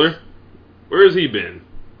Dolph Ziggler, where has he been?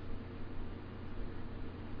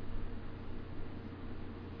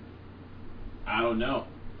 I don't know.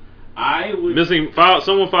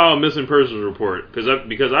 Someone filed a missing persons report because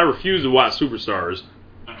I refuse to watch Superstars.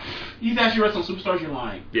 He's actually wrestling Superstars. You're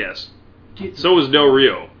lying. Yes. So is Del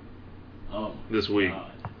Rio. Oh. This week. God.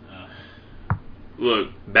 Look,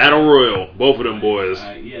 Battle Royal, both of them boys.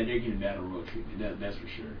 They're getting Battle Royal treatment. That's for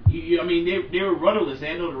sure. They were rudderless. They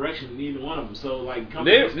had no direction in either one of them. So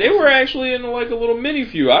they were actually in a little mini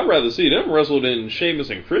feud. I'd rather see them wrestle than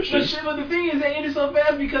Sheamus and Christian. But the thing is, they ended so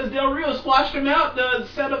fast because Del Rio squashed him out to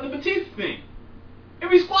set up the Batista thing.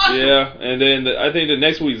 And we squashed him. Yeah, and then I think the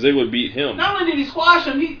next week Ziggler beat him. Not only did he squash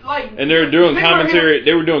him, and they were doing commentary.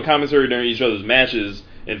 They were doing commentary during each other's matches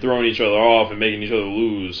and throwing each other off and making each other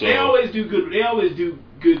lose. So. They always do good. They always do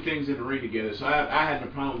good things in the ring together. So I had no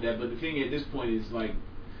problem with that. But the thing at this point is I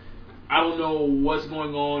don't know what's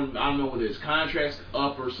going on. I don't know whether his contract's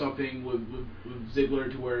up or something with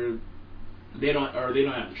Ziggler to where they don't have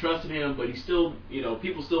to trust in him. But he's still,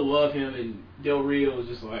 people still love him, and Del Rio is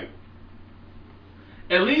just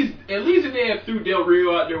at least if they had threw Del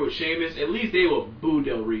Rio out there with Sheamus, at least they will boo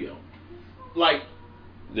Del Rio.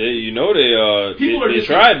 They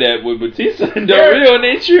tried that with Batista and Del Rio, and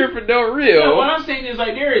they cheered for Del Rio. No, what I'm saying is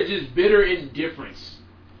there is just bitter indifference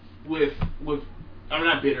with. I'm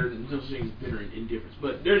not bitter. I'm saying bitter indifference,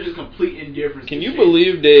 but there's just complete indifference. Can you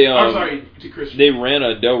believe they? I'm sorry, to Christian. They ran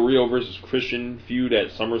a Del Rio versus Christian feud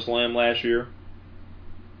at SummerSlam last year.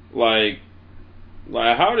 How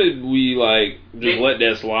did we let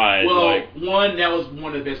that slide? Well, one, that was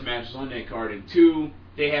one of the best matches on that card, and two,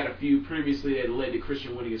 they had a feud previously that led to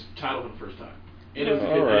Christian winning his title for the first time. And it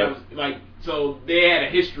was, so they had a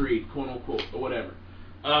history, quote unquote, or whatever.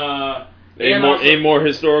 Ain't more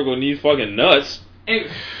historical than these fucking nuts. I'm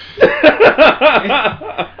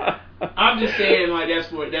just saying,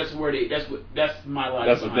 that's my life.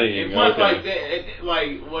 That's the thing. And plus,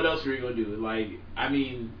 what else are you gonna do?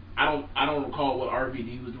 I don't recall what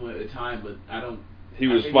RVD was doing at the time, but He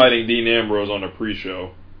was fighting Dean Ambrose on the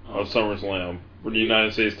pre-show of SummerSlam for the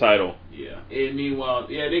United States title. Yeah. And meanwhile,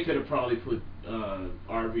 they could have probably put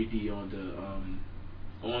RVD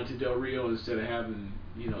onto Del Rio instead of having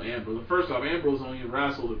Ambrose. First off, Ambrose only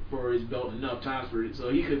wrestled for his belt enough times so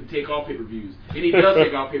he could take off pay-per-views, and he does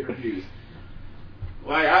take off pay-per-views.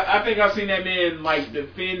 I think I've seen that man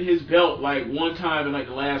defend his belt one time in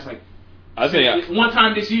the last one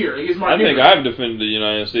time this year. I think I've defended the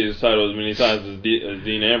United States title as many times as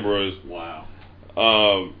Dean Ambrose. Wow.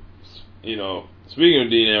 Speaking of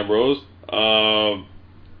Dean Ambrose,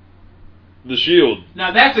 the Shield. Now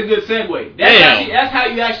that's a good segue. That's how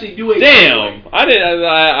you actually do it. Damn,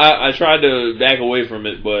 I tried to back away from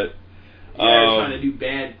it, but you're trying to do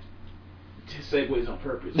bad segues on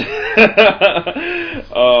purpose.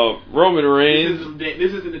 Roman Reigns.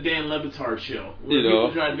 This isn't the Dan Le Batard show. Where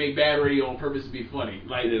people try to make bad radio on purpose to be funny.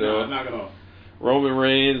 Knock it off. Roman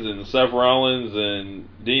Reigns and Seth Rollins and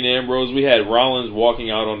Dean Ambrose. We had Rollins walking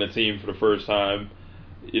out on the team for the first time.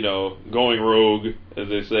 Going rogue, as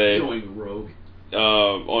they say. Going rogue.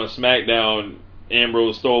 On SmackDown,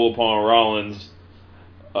 Ambrose stole upon Rollins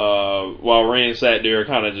while Reigns sat there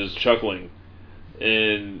kind of just chuckling.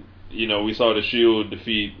 And, we saw the Shield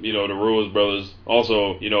defeat, the Rose brothers.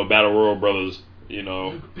 Also, Battle Royal brothers You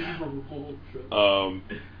know, Battle Royal.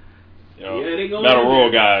 They go Battle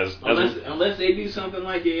Royal guys. Unless they do something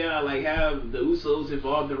like like have the Usos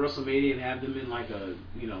involved in WrestleMania and have them in like a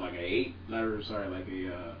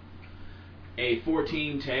a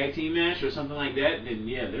 14 tag team match or something like that, then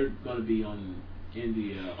they're going to be in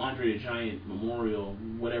the Andre the Giant Memorial,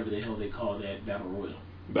 whatever the hell they call that, Battle Royal.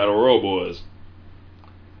 Battle Royal boys.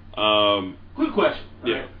 Quick question.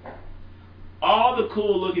 Yeah. Right? All the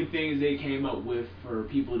cool looking things they came up with for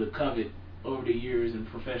people to covet over the years in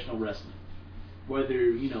professional wrestling,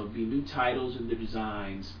 whether be new titles in the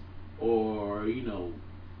designs, or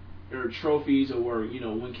or trophies, or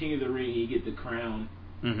when King of the Ring you get the crown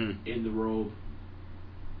in the robe.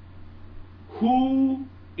 Who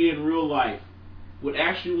in real life would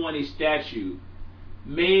actually want a statue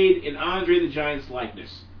made in Andre the Giant's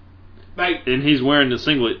likeness? Like, and he's wearing the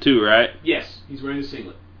singlet too, right? Yes, he's wearing the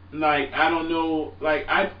singlet. Like, I don't know. Like,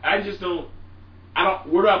 I just don't.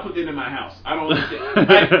 Where do I put that in my house? I don't understand.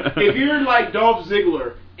 Like, if you're like Dolph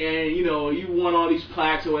Ziggler and you won all these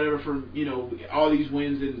plaques or whatever from all these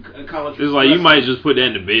wins in college. It's like you might just put that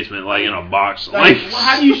in the basement, like in a box. Like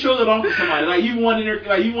how do you show that off to somebody? Like you won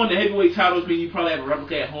the heavyweight titles, but you probably have a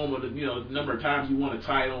replica at home of the the number of times you won a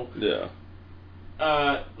title. Yeah.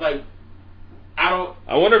 Like I don't.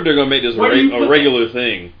 I wonder if they're gonna make this a regular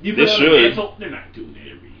thing. They should. They're not doing that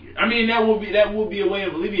every year. I mean, that would be a way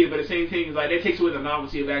of alleviating, but the same thing is like that takes away the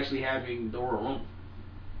novelty of actually having the Royal Rumble.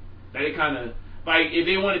 Like it kind of like if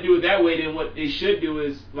they want to do it that way, then what they should do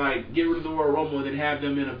is like get rid of the Royal Rumble and then have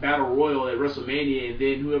them in a battle royal at WrestleMania, and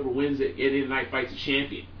then whoever wins it at the end of the night fights the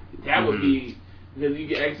champion. That would be because you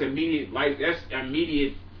get immediate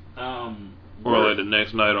or like the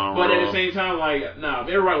next night on But Raw. at the same time, like, if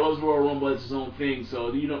everybody loves Royal Rumble, it's its own thing.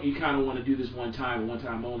 So you kind of want to do this one time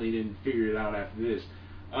only, then figure it out after this.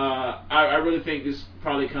 I really think this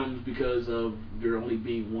probably comes because of there only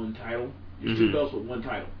being one title. There's two belts with one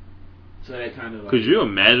title. So that kind of. Could you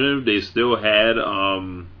imagine if they still had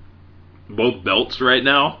both belts right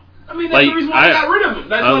now? I mean, that's the reason why they got rid of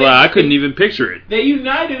them. I couldn't even picture it. They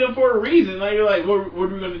united them for a reason. Like, you're like, what are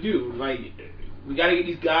we going to do? Like, we got to get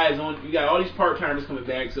these guys on. We got all these part-timers coming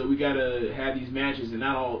back, so we got to have these matches. And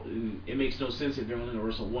not all. And it makes no sense if they're only going to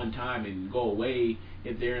wrestle one time and go away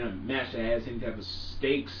if they're in a match that has any type of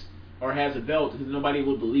stakes or has a belt, because nobody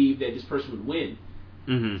would believe that this person would win.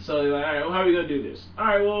 So they're like, all right, well, how are we going to do this? All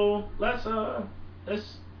right, well, let's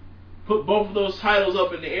put both of those titles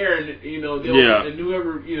up in the air, and and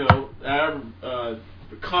whoever however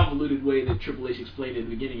convoluted way that Triple H explained it at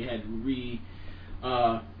the beginning had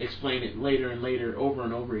to explain it later and later, over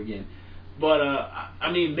and over again. But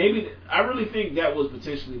I mean, maybe I really think that was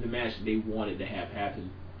potentially the match that they wanted to have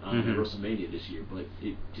happen at WrestleMania this year, but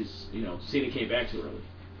it just Cena came back too early.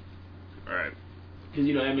 Right. Because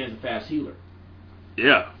that man's a fast healer.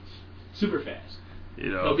 Yeah. Super fast.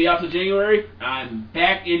 He'll be out till January. I'm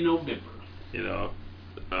back in November.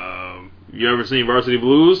 You ever seen Varsity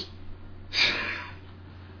Blues?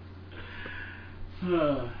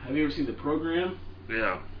 Have you ever seen The Program?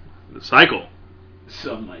 Yeah. The Cycle.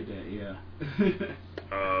 Something like that, yeah.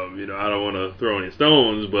 I don't want to throw any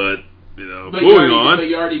stones, but But moving on. But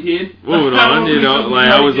you already did. Moving on, like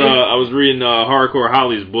I was reading Hardcore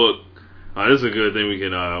Holly's book. This is a good thing we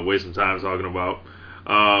can waste some time talking about.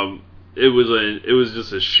 It was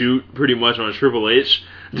just a shoot pretty much on Triple H.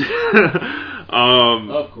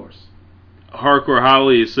 Of course. Hardcore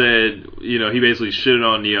Holly said, he basically shitted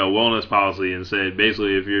on the wellness policy and said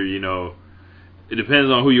basically if you're, it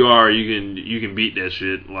depends on who you are, you can beat that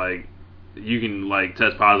shit. Like you can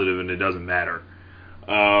test positive and it doesn't matter.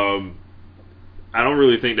 I don't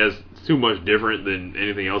really think that's too much different than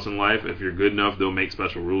anything else in life. If you're good enough, they'll make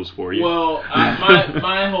special rules for you. Well,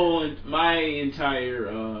 my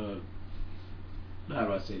entire how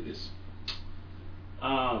do I say this?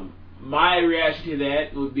 My reaction to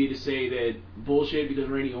that would be to say that bullshit, because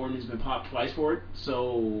Randy Orton has been popped twice for it.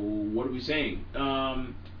 So what are we saying?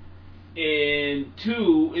 And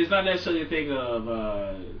two, it's not necessarily a thing of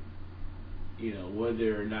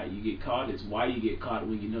whether or not you get caught. It's why you get caught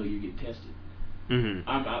when you get tested.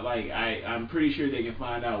 I'm pretty sure they can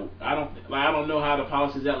find out. I don't know how the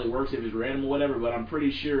policy exactly works, if it's random or whatever, but I'm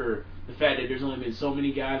pretty sure the fact that there's only been so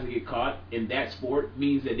many guys that get caught in that sport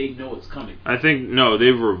means that they know it's coming. I think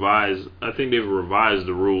they've revised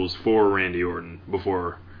the rules for Randy Orton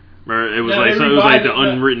before. It was like the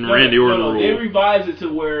unwritten Randy Orton rule. They revised it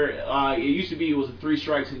to where it used to be it was 3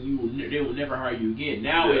 strikes and they will never hire you again.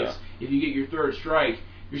 Now it's if you get your 3rd strike,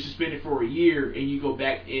 you're suspended for a year, and you go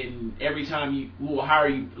back, and every time we will hire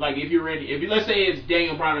you. Like if you're Randy, let's say it's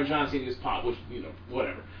Daniel Bryan or John Cena gets popped, which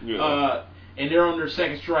whatever. Yeah. and they're on their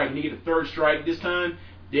second strike, and they get a third strike this time,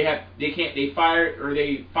 they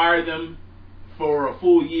fire them for a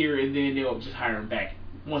full year, and then they'll just hire them back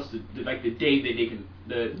once the day that they can,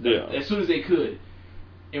 as soon as they could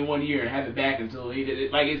in 1 year, and have it back until they did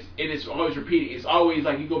it. Like it's always repeating. It's always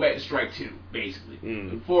like you go back to strike 2, basically.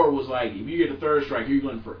 Before it was like, if you get a third strike, you're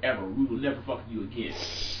going forever. We will never fuck you again.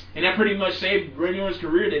 And that pretty much saved Randy Orton's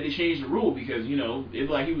career, that they changed the rule, because it's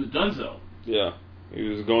like he was donezo. Yeah, he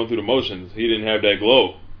was going through the motions. He didn't have that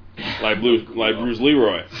glow like Bruce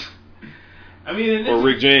Leroy. I mean, or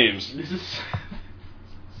Rick James. This is.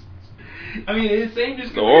 I mean, it saved his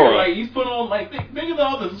career. Like, he's put on, like, think of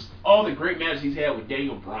all the great matches he's had with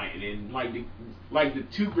Daniel Bryan, and like the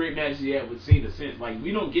 2 great matches he had with Cena since. Like,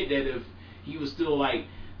 we don't get that if he was still like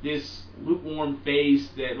this lukewarm face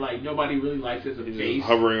that like nobody really likes as a face, just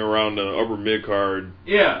hovering around the upper mid card.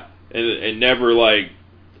 Yeah, and never like.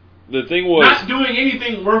 The thing was not doing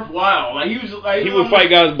anything worthwhile. Like he would fight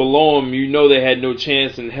guys below him. They had no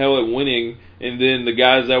chance in hell at winning, and then the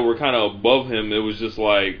guys that were kind of above him, it was just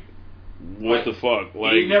like. What the fuck?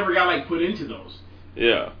 Like, he never got put into those.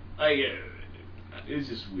 Yeah. Like, it's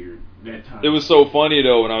just weird that time. It was so funny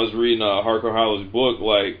though when I was reading Hardcore Hollow's book.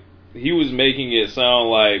 Like, he was making it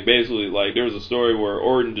sound like basically like there was a story where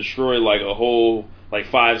Orton destroyed like a whole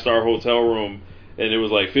 5-star hotel room, and it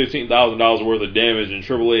was like $15,000 worth of damage, and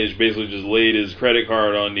Triple H basically just laid his credit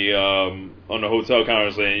card on the hotel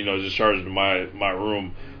counter saying, just charge it to my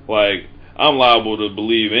room. Like, I'm liable to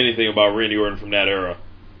believe anything about Randy Orton from that era.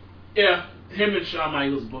 Yeah, him and Shawn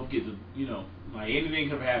Michaels both get like anything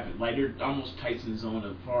could have happened. Like, they're almost Tyson zone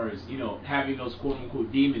as far as, having those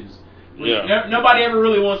quote-unquote demons. Yeah. Nobody ever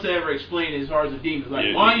really wants to ever explain as far as the demons.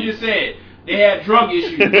 Like, why you just said they had drug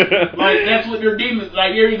issues. Like, that's what their demons,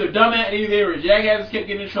 like, they're either dumbass, either they were jackasses, kept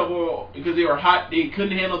getting in trouble because they were hot, they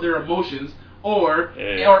couldn't handle their emotions, or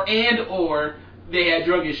they had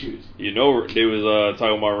drug issues. They was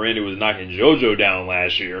talking about Randy was knocking JoJo down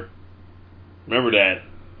last year. Remember that?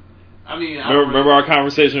 I mean, remember our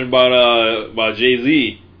conversation about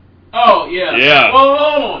Jay-Z? Oh yeah. Yeah. Well,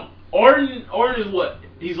 hold on. Orton is what?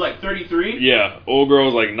 He's like 33. Yeah. Old girl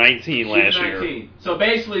was like 19 last year. So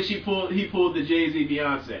basically, he pulled the Jay-Z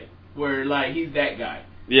Beyonce, where like he's that guy.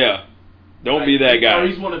 Yeah. Don't be that guy. Or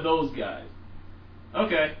he's one of those guys.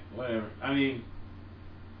 Okay, whatever. I mean.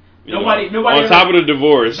 Nobody on top of the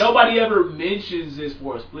divorce. Nobody ever mentions this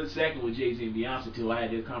for a split second with Jay-Z and Beyonce until I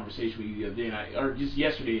had this conversation with you the other day, or just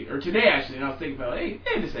yesterday, or today actually, and I was thinking about, hey,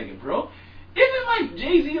 wait a second, bro. Isn't like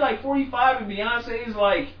Jay-Z like 45 and Beyonce's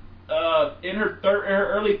like in her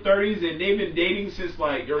early 30s, and they've been dating since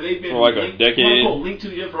like, or they've been for like a decade, linked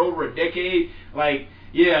to each other for over a decade. Like,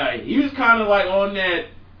 yeah, he was kind of like on that,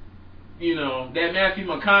 that Matthew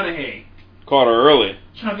McConaughey. Caught her early. I'm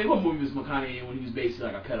trying to think what movie was McConaughey in when he was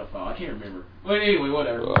basically like a pedophile. I can't remember. But anyway,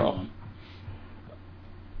 whatever.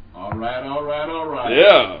 All right.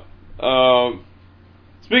 Yeah.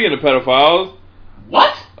 Speaking of pedophiles.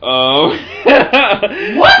 What? What?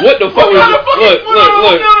 What the fuck was?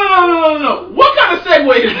 Look. No. What kind of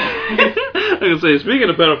segue is that? I can say, speaking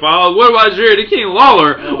of pedophiles, what about Jerry the King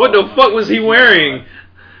Lawler? What the fuck was he wearing?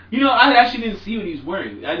 I actually didn't see what he was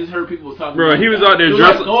wearing. I just heard people was talking. Bro, he was out there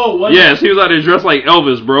dressed. Yes, he was out there dressed like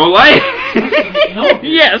Elvis, bro. Like,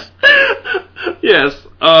 yes.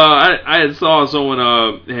 I had saw someone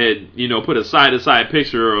had put a side to side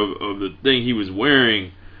picture of the thing he was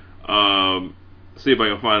wearing. See if I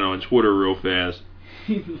can find it on Twitter real fast.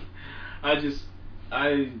 I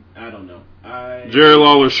don't know. Jerry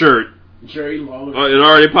Lawler's shirt. Jerry Lawler. It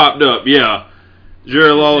already popped up. Yeah.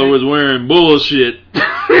 Jerry Lawler was wearing bullshit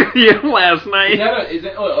last night.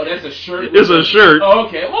 That's a shirt? It's a shirt. Oh,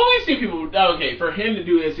 okay. Well, we see people, for him to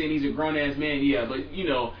do this and he's a grown-ass man, yeah, but,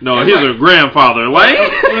 No, he's a grandfather, like.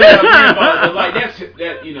 Grandfather, like, that's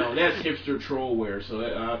hipster troll wear, so.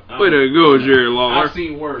 Way to go, Jerry Lawler. I've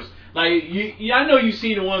seen worse. Like, I know you've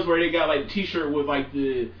seen the ones where they got, like, t-shirt with, like,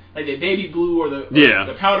 the baby blue or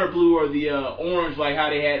the powder blue or the orange, like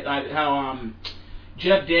how they had,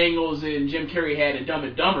 Jeff Daniels and Jim Carrey had in Dumb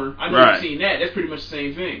and Dumber. I know you've seen that. That's pretty much the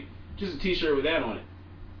same thing. Just a t-shirt with that on it.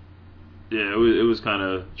 Yeah, it was kind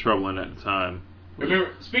of troubling at the time.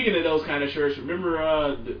 Remember, speaking of those kind of shirts,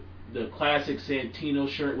 remember the classic Santino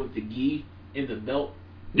shirt with the gi in the belt?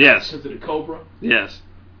 Yes. Because of the Cobra? Yes.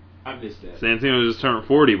 I missed that. Santino just turned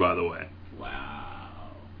 40, by the way. Wow.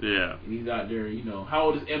 Yeah. And he's out there, how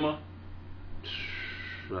old is Emma?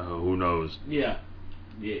 Who knows? Yeah.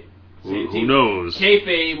 Who knows?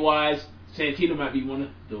 Kayfabe-wise, Santino might be one of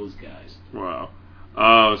those guys. Wow.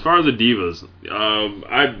 As far as the divas,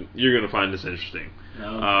 you're gonna find this interesting.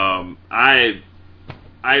 No.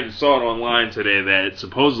 I saw it online today that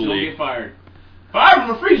supposedly. Don't get fired. Fire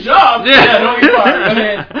from a free job. Yeah, don't get fired.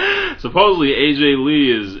 Man. Supposedly AJ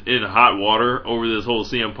Lee is in hot water over this whole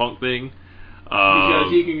CM Punk thing.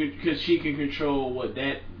 Because she can control what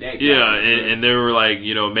that guy and they were like,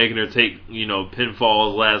 making her take,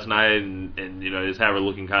 pinfalls last night and just have her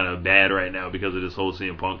looking kind of bad right now because of this whole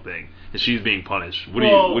CM Punk thing. And she's being punished. What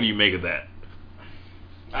do you make of that?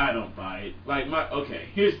 I don't buy it.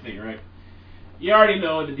 Here's the thing, right? You already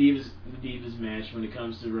know the Divas match when it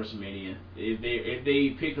comes to WrestleMania. If they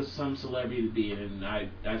pick some celebrity to be in, and I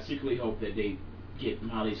secretly hope that they get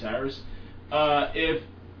Miley Cyrus. If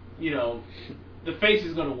the face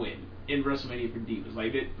is gonna win in WrestleMania for Divas,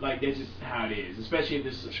 that's just how it is. Especially if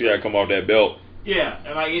this. She gotta come off that belt. Yeah,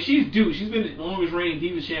 and she's due. She's been the longest reigning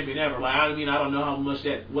Divas champion ever. I don't know how much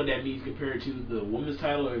what that means compared to the women's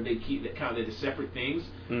title, or if they keep that kind of as separate things.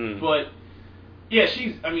 But yeah,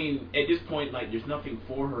 she's. At this point, there's nothing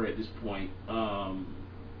for her at this point.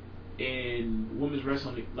 In women's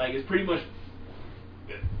wrestling, it's pretty much.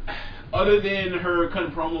 Other than her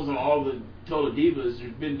cutting promos on all the Total Divas,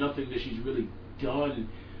 there's been nothing that she's really done.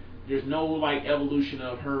 There's no evolution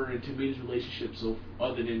of her and Tamina's relationship. So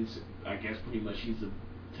other than I guess pretty much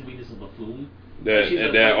Tamina's a buffoon.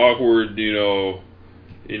 That awkward,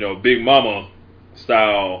 Big Mama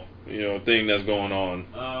style, thing that's going on.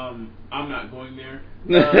 I'm not going there.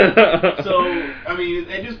 So at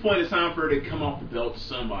this point, it's time for her to come off the belt to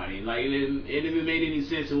somebody. And if it made any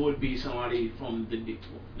sense, it would be somebody from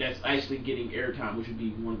that's actually getting airtime, which would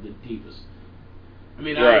be one of the Divas.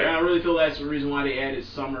 Right. I really feel that's the reason why they added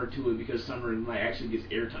Summer to it, because Summer actually gets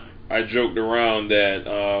airtime. I joked around that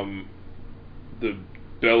the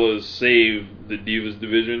Bellas saved the Divas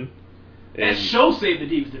division. That show saved the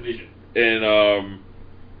Divas division. And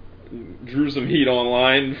drew some heat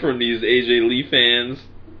online from these AJ Lee fans.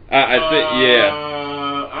 I think, yeah.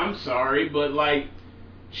 I'm sorry, but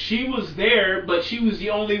she was there, but she was the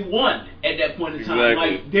only one at that point in time.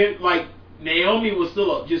 Exactly. Naomi was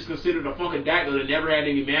still just considered a funkadactyl that never had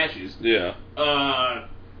any matches. Yeah. At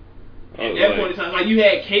that point in time, you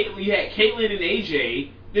had Caitlyn and AJ.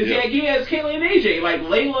 You had Caitlyn and AJ.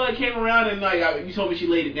 Layla came around and you told me she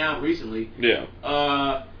laid it down recently. Yeah.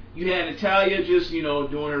 You had Natalya just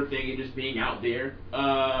doing her thing and just being out there.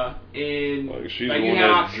 And she's you had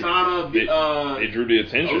Oksana. They drew the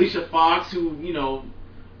attention. Alicia Fox, who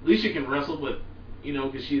Alicia can wrestle, but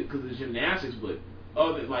because of the gymnastics, but.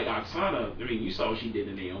 Other Oksana, you saw what she did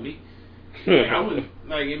to Naomi. I wouldn't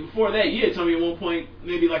and before that, you had told me at one point,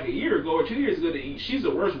 maybe a year ago or 2 years ago, that she's the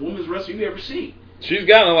worst women's wrestler you've ever seen. She's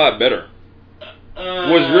gotten a lot better,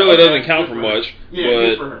 which really doesn't count for much. Yeah, but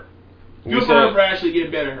good for her. Good for her for actually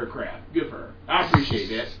getting better at her craft. Good for her. I appreciate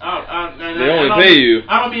that. They only pay you.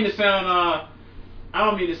 I don't mean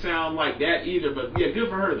to sound like that either, but yeah, good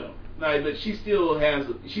for her though. But she still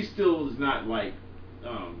is not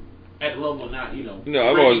at the level of not,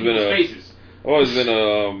 I've always been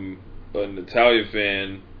a Natalia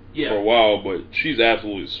fan for a while, but she's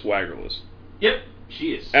absolutely swaggerless. Yep,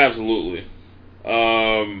 she is. Absolutely.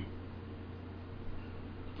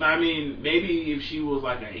 Maybe if she was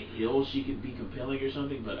a heel, she could be compelling or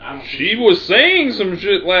something, but I don't think she was saying some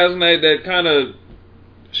shit last night that kind of,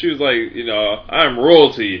 she was like, I'm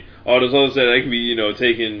royalty. All this other stuff that can be,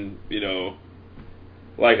 taken,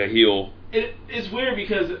 like a heel. It's weird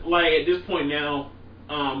because, at this point now,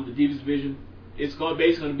 the Divas division, it's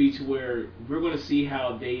basically going to be to where we're going to see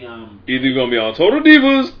how they... Either you're going to be on Total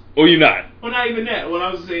Divas, or you're not. Well, not even that. What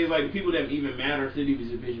I was saying is, the people that even matter for the Divas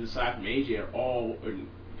division, aside from AJ, are all, or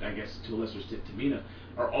I guess to a lesser extent Tamina,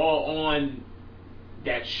 are all on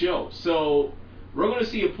that show. So, we're going to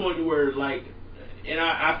see a point where, and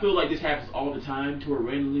I feel like this happens all the time, to where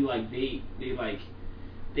randomly,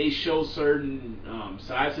 they show certain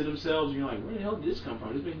sides to themselves, and you're like, where the hell did this come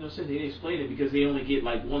from? This makes no sense. They didn't explain it because they only get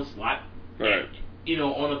one slot, right?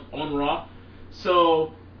 On Raw.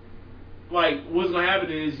 So, what's gonna happen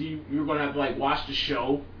is you're gonna have to watch the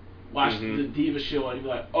show, watch the Diva show, and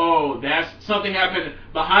you're like, oh, that's something happened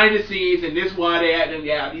behind the scenes, and this is why they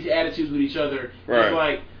have these attitudes with each other.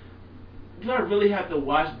 Right. It's do I really have to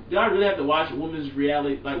watch? Do I really have to watch women's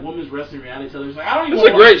reality, women's wrestling reality television? I don't even. It's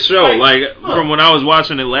a great show. From when I was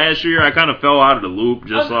watching it last year, I kind of fell out of the loop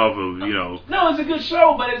just off of No, it's a good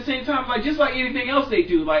show, but at the same time, just like anything else they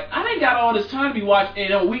do, I ain't got all this time to be watching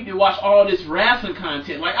in a week to watch all this wrestling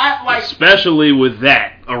content. Especially with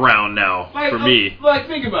that around now for me.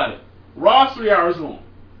 Think about it. Raw's 3 hours long.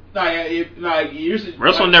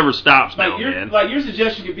 Wrestling never stops now, man. Your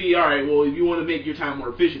suggestion could be, all right, well, if you want to make your time more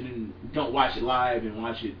efficient, then don't watch it live and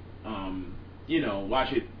watch it,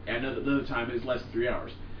 watch it at another time. It's less than 3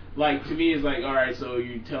 hours. Like, to me, it's like, all right, so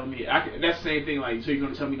you tell me that's the same thing. Like, so you're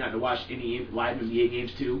gonna tell me not to watch any live NBA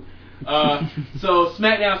games too? So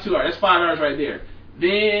SmackDown's 2 hours. That's 5 hours right there.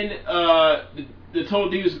 Then the Total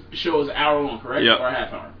Divas show is an hour long, correct? Yep. Or a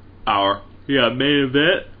half hour? Hour. Yeah, main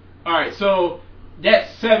event. All right, so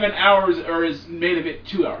that's 7 hours, or is main event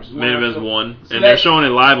 2 hours? Main event's 1, so and they're showing it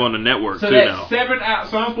live on the network so too that's now. 7 hours.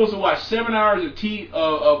 So I'm supposed to watch 7 hours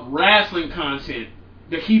of wrestling content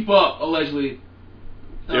to keep up, allegedly,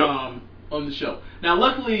 on the show. Now,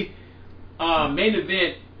 luckily, main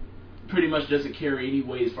event pretty much doesn't carry any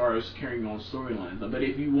weight as far as carrying on storylines. But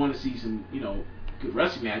if you want to see some, good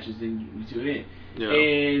wrestling matches, then you tune in. Yeah.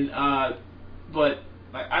 And but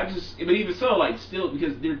even so, like, still,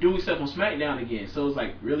 because they're doing stuff on SmackDown again, so it's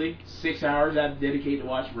like, really, 6 hours I've dedicated to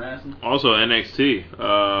watching wrestling. Also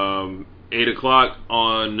NXT, 8 o'clock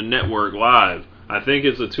on the network live. I think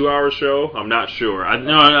it's a 2-hour show. I'm not sure.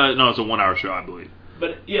 No, it's a 1-hour show, I believe.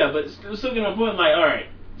 But yeah, but still getting my point. Like, all right,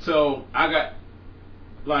 so I got,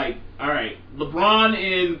 like, all right, LeBron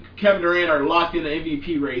and Kevin Durant are locked in the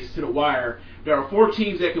MVP race to the wire. There are 4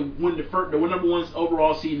 teams that could win the number 1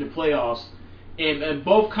 overall seed in the playoffs, and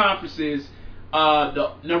both conferences,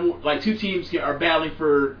 the number 2 teams are battling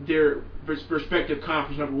for their respective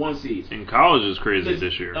conference number 1 seeds. And college is crazy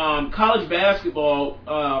this year. College basketball.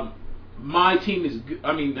 My team is good.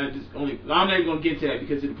 I mean, I'm not even going to get into that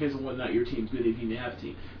because it depends on whether or not your team's good if you even have a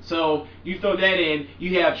team. So you throw that in.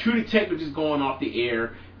 You have True Detective just going off the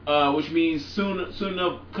air, which means soon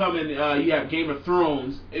enough coming. You have Game of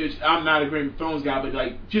Thrones. Which I'm not a Game of Thrones guy, but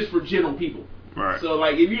like just for general people. Right. So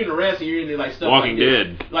like if you're into wrestling, you're into like stuff Walking like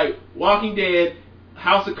this. Dead. Like Walking Dead,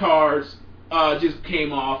 House of Cards just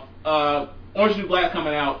came off. Orange is the New Black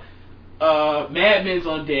coming out. Mad Men's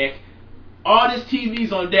on deck. All this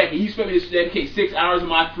TV's on deck, and you expect me to dedicate 6 hours of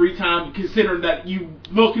my free time, considering that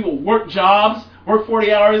most people work jobs, work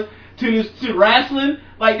 40 hours to wrestling.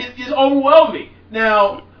 Like, it's overwhelming.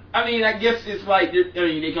 Now, I mean, I guess it's like they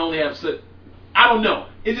can only have I don't know.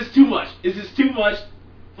 It's just too much. It's just too much.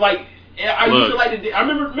 Like, I used to like I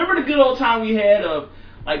remember the good old time we had of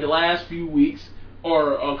like the last few weeks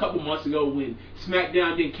or a couple months ago when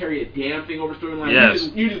SmackDown didn't carry a damn thing over storyline. Yes.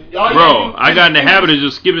 Bro, I got in the habit of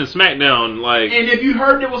just skipping SmackDown. Like, and if you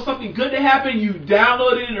heard there was something good to happen, you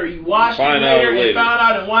downloaded it or you watched it later and found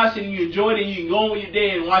out and watched it and you enjoyed it and you can go on with your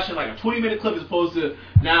day and watch it like a 20-minute clip as opposed to,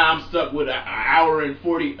 I'm stuck with an hour and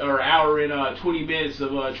 40 or hour and 20 minutes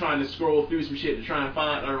of trying to scroll through some shit to try and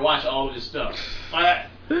find or watch all of this stuff.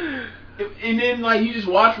 And then like you just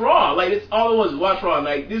watch Raw, like it's all it was watch Raw.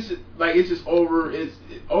 Like this, like it's just it's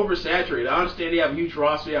oversaturated. I understand they have a huge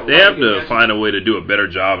roster. They have to find a way to do a better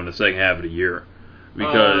job in the second half of the year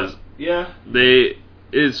because I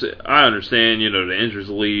understand the interest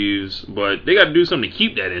leaves, but they got to do something to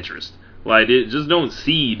keep that interest. Like they just don't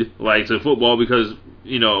cede like to football because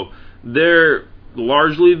they're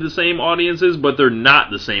largely the same audiences, but they're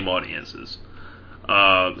not the same audiences.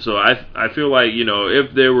 So I feel like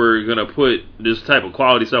if they were gonna put this type of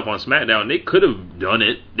quality stuff on SmackDown, they could have done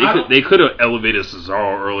it. They could have elevated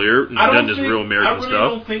Cesaro earlier and done this real American stuff. I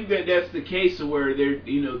really don't think that that's the case where they're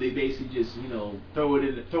they basically just throw it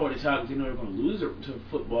in the top because they know they're gonna lose to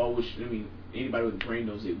football, which I mean anybody with a brain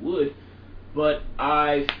knows they would. But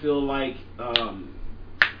I feel like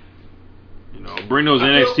bring those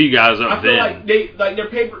NXT guys up. I feel like their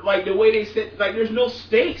paper, like the way they said, like there's no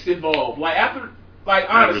stakes involved. Like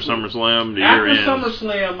honestly, after SummerSlam, the year ends. After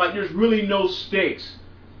SummerSlam, like there's really no stakes.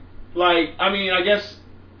 Like I mean, I guess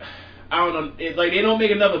I don't know. Like they don't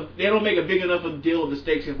make a big enough of a deal of the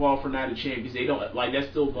stakes involved for Night of Champions. They don't like that's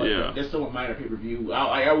still that's still a minor pay per view.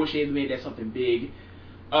 I wish they had made that something big.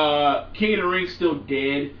 King of the Ring's still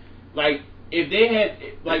dead. Like if they had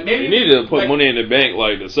like maybe you need to put Money in the Bank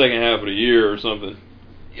like the second half of the year or something.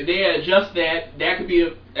 If they had adjust that could be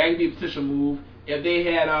a potential move. If they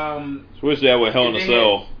had switch that with Hell in a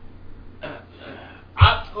Cell.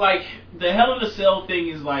 Like the Hell in a Cell thing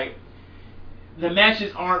is like the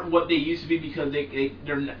matches aren't what they used to be because they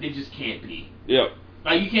just can't be. Yep.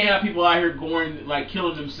 Like you can't have people out here going like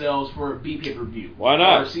killing themselves for a B pay-per-view. Why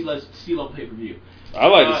not? Or C level pay-per-view. I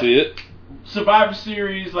like to see it. Survivor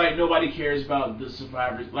Series, like nobody cares about the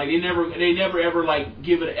Survivors. Like they never ever like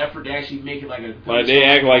give it an effort to actually make it like a. Like they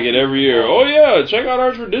act like it every year. Oh yeah, check out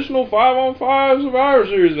our traditional 5-on-5 Survivor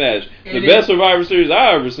Series match. The best Survivor Series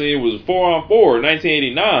I ever seen was 4-on-4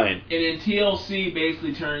 1989. And then TLC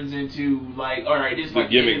basically turns into like, all right, this like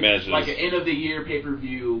gimmick matches, like an end of the year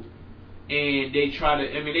pay-per-view. And they try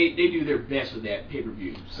to, I mean, they do their best with that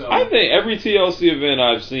pay-per-view. So I think every TLC event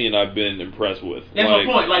I've seen, I've been impressed with. That's my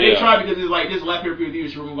point. Like, they try because it's like, this last pay-per-view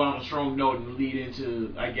is we're going to go on a strong note and lead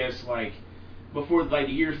into, I guess, like, before like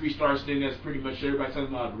the years restarts, then that's pretty much everybody talking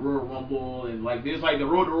about the Royal Rumble and like there's like the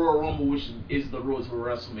road to Royal Rumble, which is the road to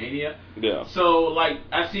WrestleMania. Yeah. So like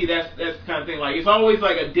I see that's the kind of thing. Like it's always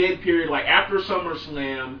like a dead period, like after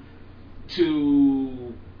SummerSlam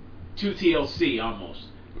to TLC almost.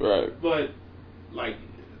 Right. But like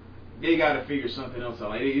they got to figure something else out.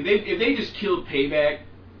 Like if they just killed Payback.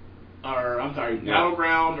 Or I'm sorry,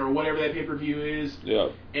 Battleground or whatever that pay-per-view is. Yeah.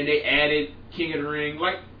 And they added King of the Ring,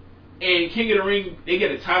 and King of the Ring, they get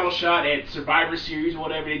a title shot at Survivor Series or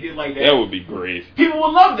whatever they did like that. That would be great. People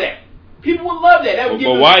would love that. People would love that. That would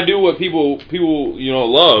but why do what people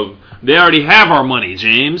love? They already have our money,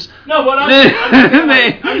 James. No, but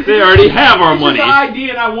they already have our money. It's an idea,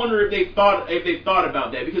 and I wonder if they thought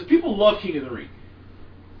about that because people love King of the Ring.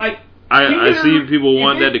 Like. I see people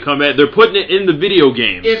want that to come back. They're putting it in the video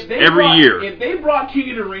games every year. If they brought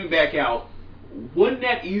King of the Ring back out, wouldn't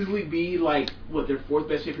that easily be like their fourth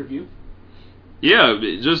best pay-per-view? Yeah,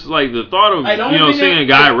 just like the thought of seeing a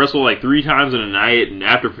guy wrestle like 3 times in a night and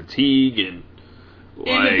after fatigue and the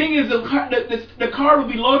thing is the card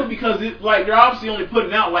would be loaded because they're obviously only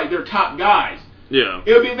putting out like their top guys. Yeah,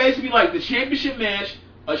 it would be basically like the championship match.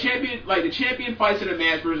 The champion fights in a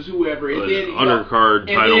match versus whoever, and then undercard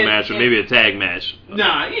title match, or maybe a tag match.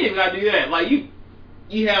 Nah, you ain't gotta do that. Like you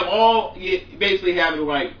basically have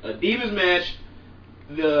like a Divas match,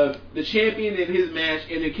 the champion in his match,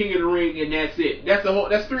 and the King of the Ring, and that's it. That's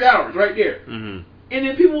 3 hours right there. Mm-hmm. And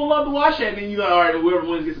then people will love to watch that. And then you're like, all right, whoever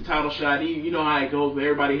wins gets a title shot. You know how it goes, but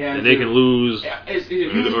everybody has. And they can lose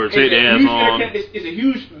or take their ass on. It's a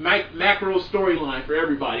huge macro storyline for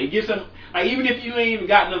everybody. It gives them, like, even if you ain't even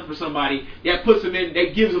got nothing for somebody, that puts them in.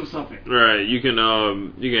 That gives them something. Right. You can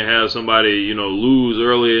have somebody lose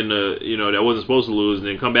early in the that wasn't supposed to lose, and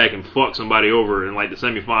then come back and fuck somebody over in like the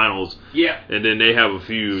semifinals. Yeah. And then they have a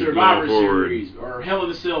feud Survivor going forward. Series or Hell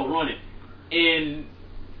in a Cell run it, and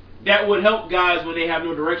that would help guys when they have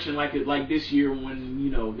no direction, like this year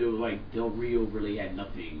when they were like Del Rio really had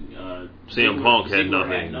nothing. CM Punk had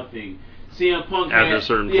nothing. CM Punk after a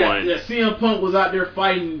certain point. Yeah, CM Punk was out there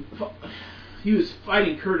fighting. He was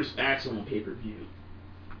fighting Curtis Axel on pay-per-view.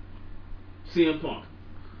 CM Punk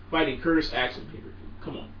fighting Curtis Axel on pay-per-view.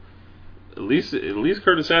 Come on. At least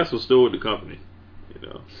Curtis Axel's still with the company.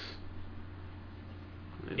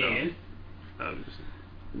 And.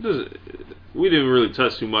 We didn't really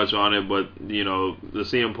touch too much on it, but the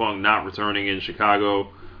CM Punk not returning in Chicago.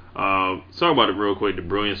 Let's talk about it real quick. The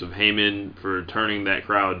brilliance of Heyman for turning that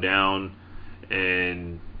crowd down,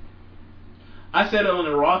 and I said it on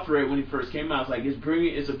the Raw thread when he first came out. I was like, it's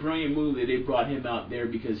brilliant. It's a brilliant move that they brought him out there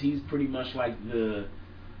because he's pretty much like the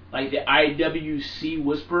IWC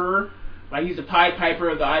whisperer. Like he's the Pied Piper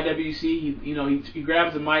of the IWC. He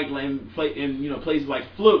grabs the mic and plays like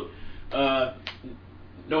flute.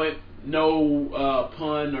 No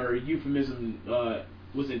pun or euphemism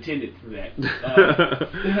was intended for that.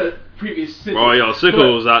 Previous sentence. Oh, y'all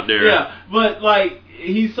sickos out there. Yeah, but like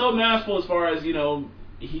he's so masterful as far as he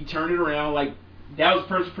turned it around. Like that was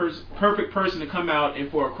the perfect person to come out and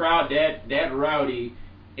for a crowd that rowdy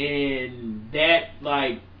and that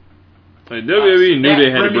like. WWE knew they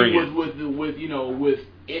had to bring it with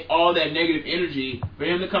all that negative energy for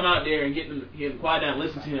him to come out there and get him quiet down and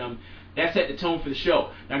listen to him. That set the tone for the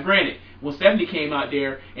show. Now, granted, when Stephanie came out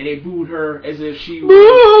there and they booed her as if she was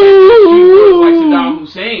like Saddam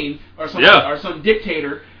Hussein or some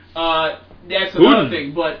dictator, that's another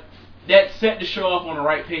thing. But that set the show off on the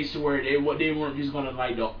right pace to where they weren't just going to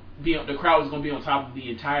the crowd was going to be on top of the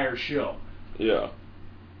entire show. Yeah.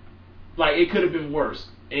 Like it could have been worse,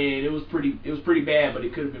 and it was pretty bad, but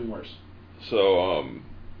it could have been worse. So,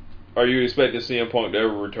 are you expecting CM Punk to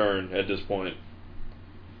ever return at this point?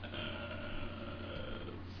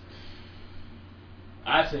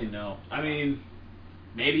 I say no. I mean,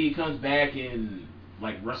 maybe he comes back and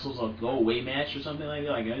like wrestles a go away match or something like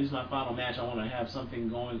that. Like, this is my final match. I want to have something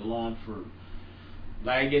going along for.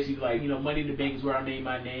 Like, I guess he's like, Money in the Bank is where I made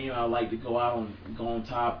my name. I like to go on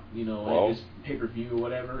top, at this pay per view or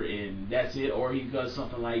whatever, and that's it. Or he does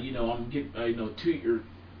something like, I'm getting,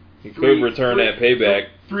 he could return that Payback.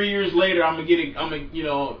 3 years later, I'm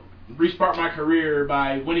gonna restart my career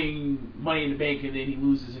by winning Money in the Bank, and then he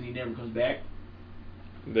loses and he never comes back.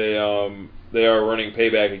 They are running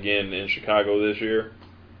Payback again in Chicago this year.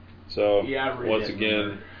 So once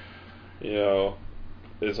again,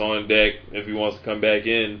 it's on deck. If he wants to come back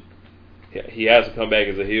in, he has to come back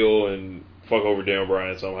as a heel and fuck over Daniel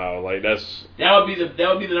Bryan somehow. Like that would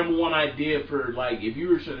be the number one idea for like if you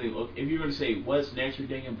were going to say what's next for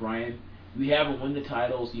Daniel Bryan, we have him win the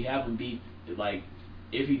titles, you have him beat like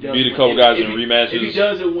if he does beat a couple guys in rematches. If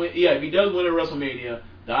he does win at WrestleMania,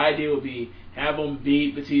 The idea would be have him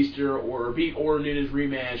beat Batista or beat Orton in his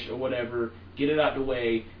rematch or whatever, get it out the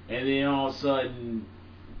way, and then all of a sudden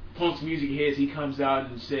Punk's music hits, he comes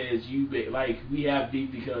out and says, we have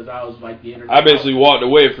beef because I was like the internet. I basically walked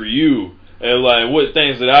away for you, and like, what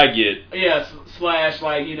things did I get? Yeah, slash,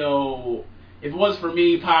 like, you know, if it was for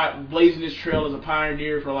me blazing this trail as a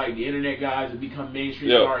pioneer for like the internet guys to become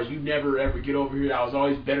mainstream stars, you never ever get over here. I was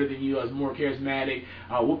always better than you. I was more charismatic.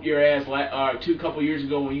 I whooped your ass couple years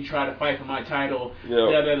ago when you tried to fight for my title.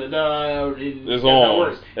 It's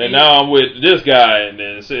on. And now I'm with this guy, and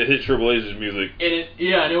then it hit Triple H's music. And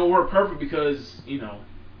it will work perfect because, you know,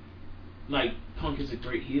 like, Punk is a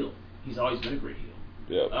great heel. He's always been a great heel.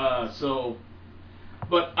 Yeah.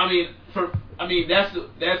 But that's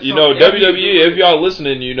you know, WWE. If y'all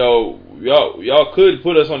listening, you know, y'all could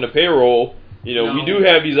put us on the payroll. You know, we do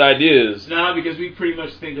have these ideas. No, because we pretty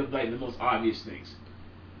much think of like the most obvious things.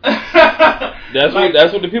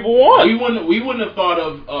 That's what the people want. We wouldn't have thought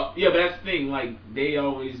of but that's the thing. Like, they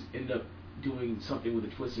always end up doing something with a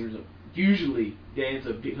twist. Usually, that ends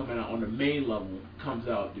up coming out on the main level, comes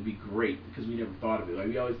out to be great because we never thought of it. Like,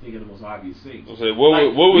 we always think of the most obvious things. Okay,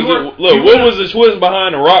 what was the twist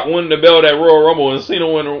behind The Rock winning the belt at Royal Rumble and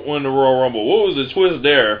Cena win the Royal Rumble? What was the twist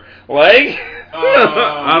there? Like,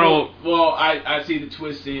 I don't. Well, I see the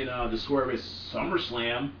twist in the Swerve at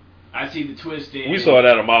SummerSlam. I see the twist in. We saw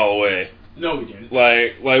that a mile away. No, we didn't.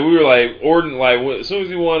 Like we were like Orton. Like, as soon as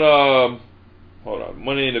he won,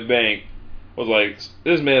 Money in the Bank. Was like,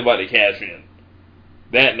 this man about to cash in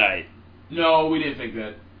that night. No, we didn't think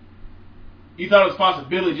that. You thought it was a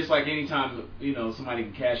possibility, just like any time, you know, somebody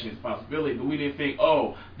can cash in, it's a possibility. But we didn't think,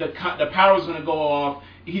 the power was going to go off.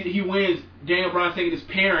 He wins. Daniel Bryan's taking his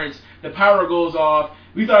parents. The power goes off.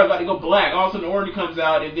 We thought it was about to go black. All of a sudden, Orton comes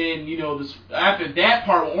out, and then, you know, after that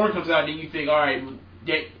part, when Orton comes out, then you think, all right,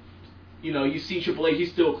 you see Triple H,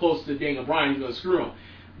 he's still close to Daniel Bryan, he's going to screw him.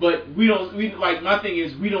 But my thing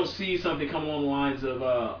is, we don't see something come along the lines of,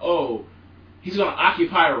 he's gonna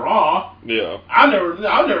occupy Raw. Yeah. I've never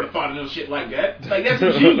thought of no shit like that. Like, that's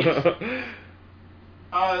genius.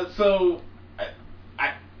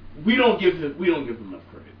 We don't give them enough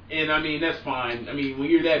credit. And I mean, that's fine. I mean, when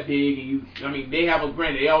you're that big and they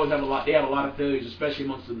always have a lot of failures, especially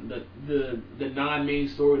amongst the non-main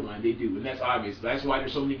storyline. They do, and that's obvious. That's why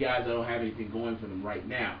there's so many guys that don't have anything going for them right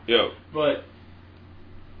now. Yeah. But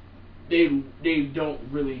they don't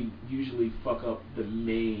really usually fuck up the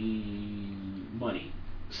main money.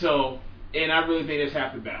 So, and I really think that's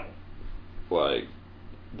half the battle. Like,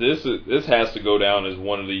 this has to go down as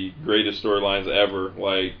one of the greatest storylines ever.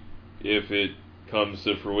 Like, if it comes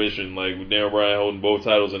to fruition, like with Daniel Bryan holding both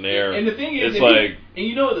titles in the air. And the thing is, and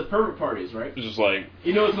you know what the perfect part is, right? It's just like,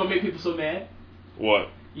 you know what's gonna make people so mad? What?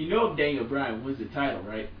 You know if Daniel Bryan wins the title,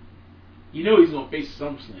 right? You know he's gonna face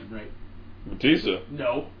SummerSlam, right? Batista?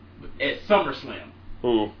 No. At SummerSlam.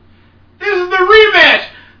 Who? This is the rematch!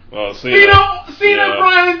 Cena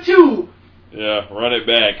Bryan 2! Yeah, run it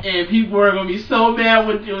back. And people are going to be so mad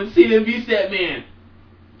when Cena beats that man.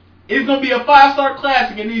 It's going to be a 5-star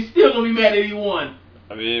classic and he's still going to be mad that he won.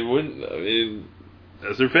 I mean,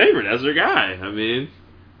 that's their favorite. That's their guy. I mean...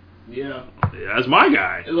 Yeah. That's my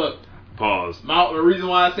guy. Look. Pause. The reason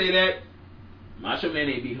why I say that, Macho Man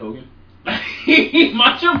ain't beat Hogan.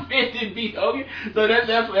 Macho Man didn't beat Hogan, so that's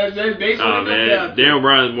basically what it comes down to. Daniel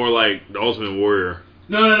Bryan is more like the Ultimate Warrior.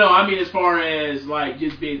 No. I mean, as far as like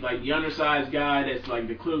just being like the undersized guy that's like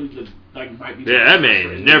might be. Yeah, that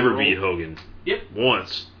man never beat Hogan. Yep.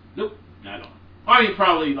 Once. Nope. Not at all. I mean,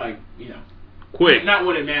 probably quick. Not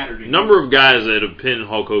when it mattered. Number of guys that have pinned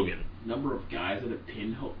Hulk Hogan. Number of guys that have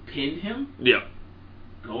pinned him. Yeah.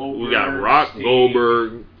 Goldberg. We got Rock, Sting,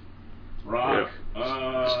 Goldberg. Rock.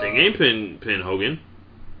 Yeah. Sting ain't pin Hogan.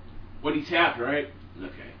 What, he tapped, right?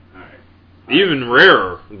 Okay, alright. Even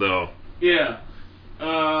rarer, though. Yeah.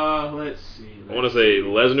 Let's see. I want to say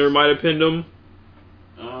Lesnar might have pinned him.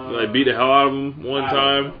 Beat the hell out of him one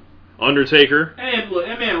time. Undertaker. And look,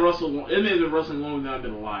 that man been wrestling longer than I've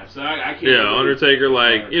been alive, so I can't. Yeah, Undertaker,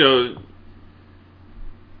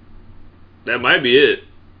 that might be it.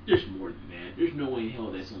 There's more than that. There's no way in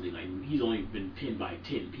hell that's only he's only been pinned by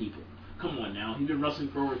 10 people. Come on now, he's been wrestling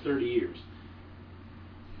for over 30 years.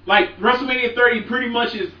 Like, WrestleMania 30 pretty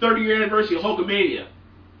much is 30-year anniversary of Hulkamania.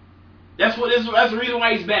 That's the reason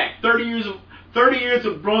why he's back. 30 years of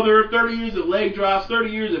brother, 30 years of leg drops,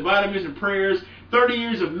 30 years of vitamins and prayers, 30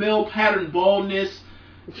 years of male pattern baldness,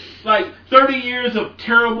 like 30 years of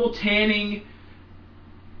terrible tanning.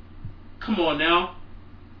 Come on now.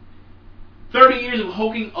 30 years of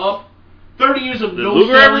hulking up. 30 years of no selling. Did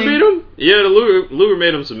Luger ever beat him? Yeah, Luger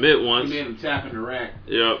made him submit once. He made him tap in the rack.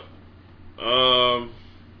 Yep.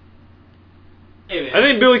 Hey, man. I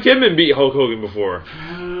think Billy Kidman beat Hulk Hogan before.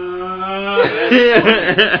 Did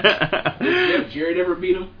Jeff Jarrett ever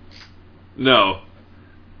beat him? No.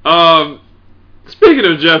 Speaking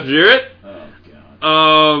of Jeff Jarrett, Oh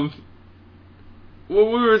God.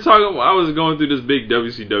 when we were talking, I was going through this big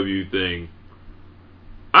WCW thing.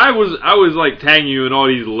 I was like tagging you in all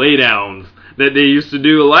these laydowns that they used to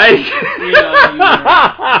do, like.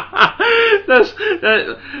 That's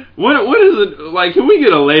that. What is it like? Can we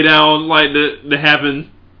get a laydown like to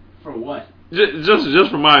happen? For what?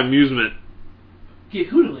 Just for my amusement. Get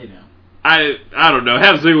who to lay down? I don't know.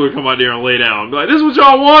 Have Ziggler come out there and lay down. Be like, this is what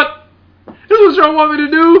y'all want? This is what y'all want me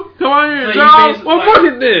to do? Come on here, So John. Well, fuck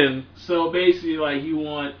it then. So basically, like, you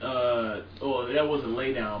want, that wasn't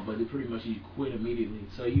lay down, but pretty much you quit immediately.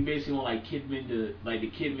 So you basically want, like, Kidman to, like,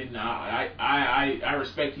 the Kidman, I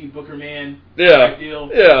respect you, Booker Man. Yeah. Type deal.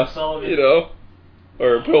 Yeah. Sullivan. You know.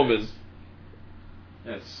 Or Pillman.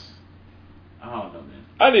 That's, I don't know, man.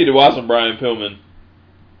 I need to watch some Brian Pillman.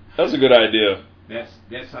 That's a good idea. That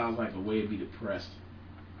sounds like a way to be depressed.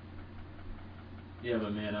 Yeah,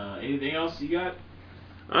 but man, anything else you got?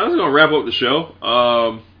 I was gonna wrap up the show.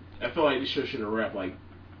 I feel like this show should have wrapped like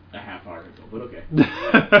a half hour ago, but okay.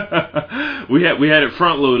 we had it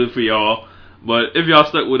front loaded for y'all, but if y'all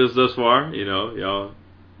stuck with us thus far, you know, y'all.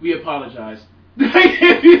 We apologize.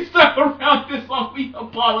 If you stuck around this long, we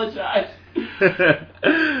apologize.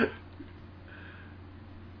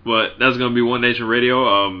 But that's going to be One Nation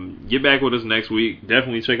Radio. Get back with us next week.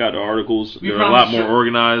 Definitely check out the articles. They're a lot more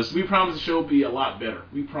organized. We promise the show will be a lot better.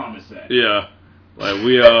 We promise that. Yeah. Like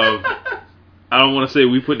we, I don't want to say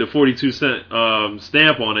we put the 42-cent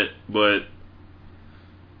stamp on it, but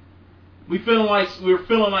we're feeling like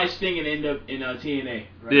Sting and end up in TNA.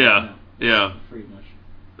 Right yeah, yeah. Pretty much.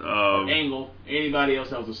 Angle. Anybody else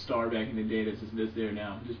that was a star back in the day that's there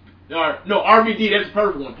now. RVD, that's the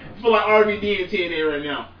perfect one. I feel like RVD in TNA right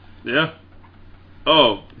now. Yeah.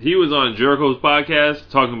 Oh, he was on Jericho's podcast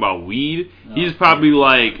talking about weed. He's probably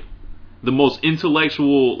like the most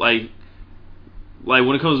intellectual, like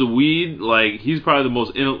when it comes to weed, like he's probably the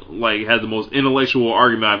most has the most intellectual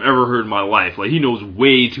argument I've ever heard in my life. Like he knows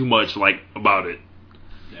way too much about it.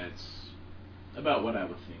 That's about what I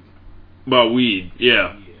would think. About weed,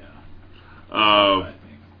 yeah.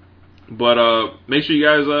 But make sure you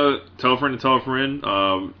guys tell a friend to tell a friend.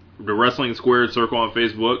 The Wrestling Squared Circle on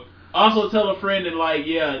Facebook. Also tell a friend and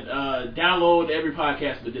download every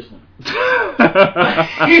podcast but this one.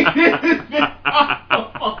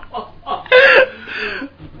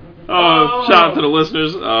 Shout out to the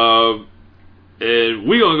listeners. And I'm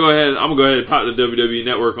gonna go ahead and pop the WWE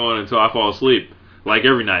Network on until I fall asleep, like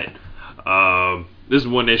every night. This is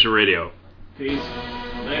One Nation Radio. Peace.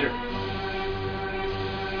 Later.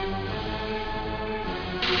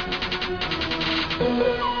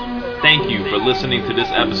 Thank you for listening to this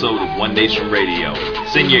episode of One Nation Radio.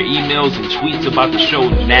 Send your emails and tweets about the show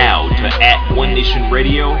now to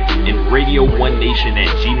 @OneNationRadio and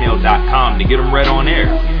radio1nation@gmail.com to get them read on air.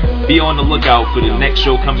 Be on the lookout for the next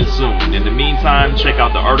show coming soon. In the meantime, check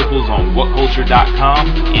out the articles on WhatCulture.com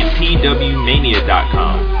and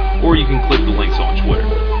PWMania.com, or you can click the links on Twitter.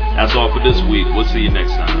 That's all for this week. We'll see you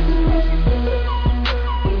next time.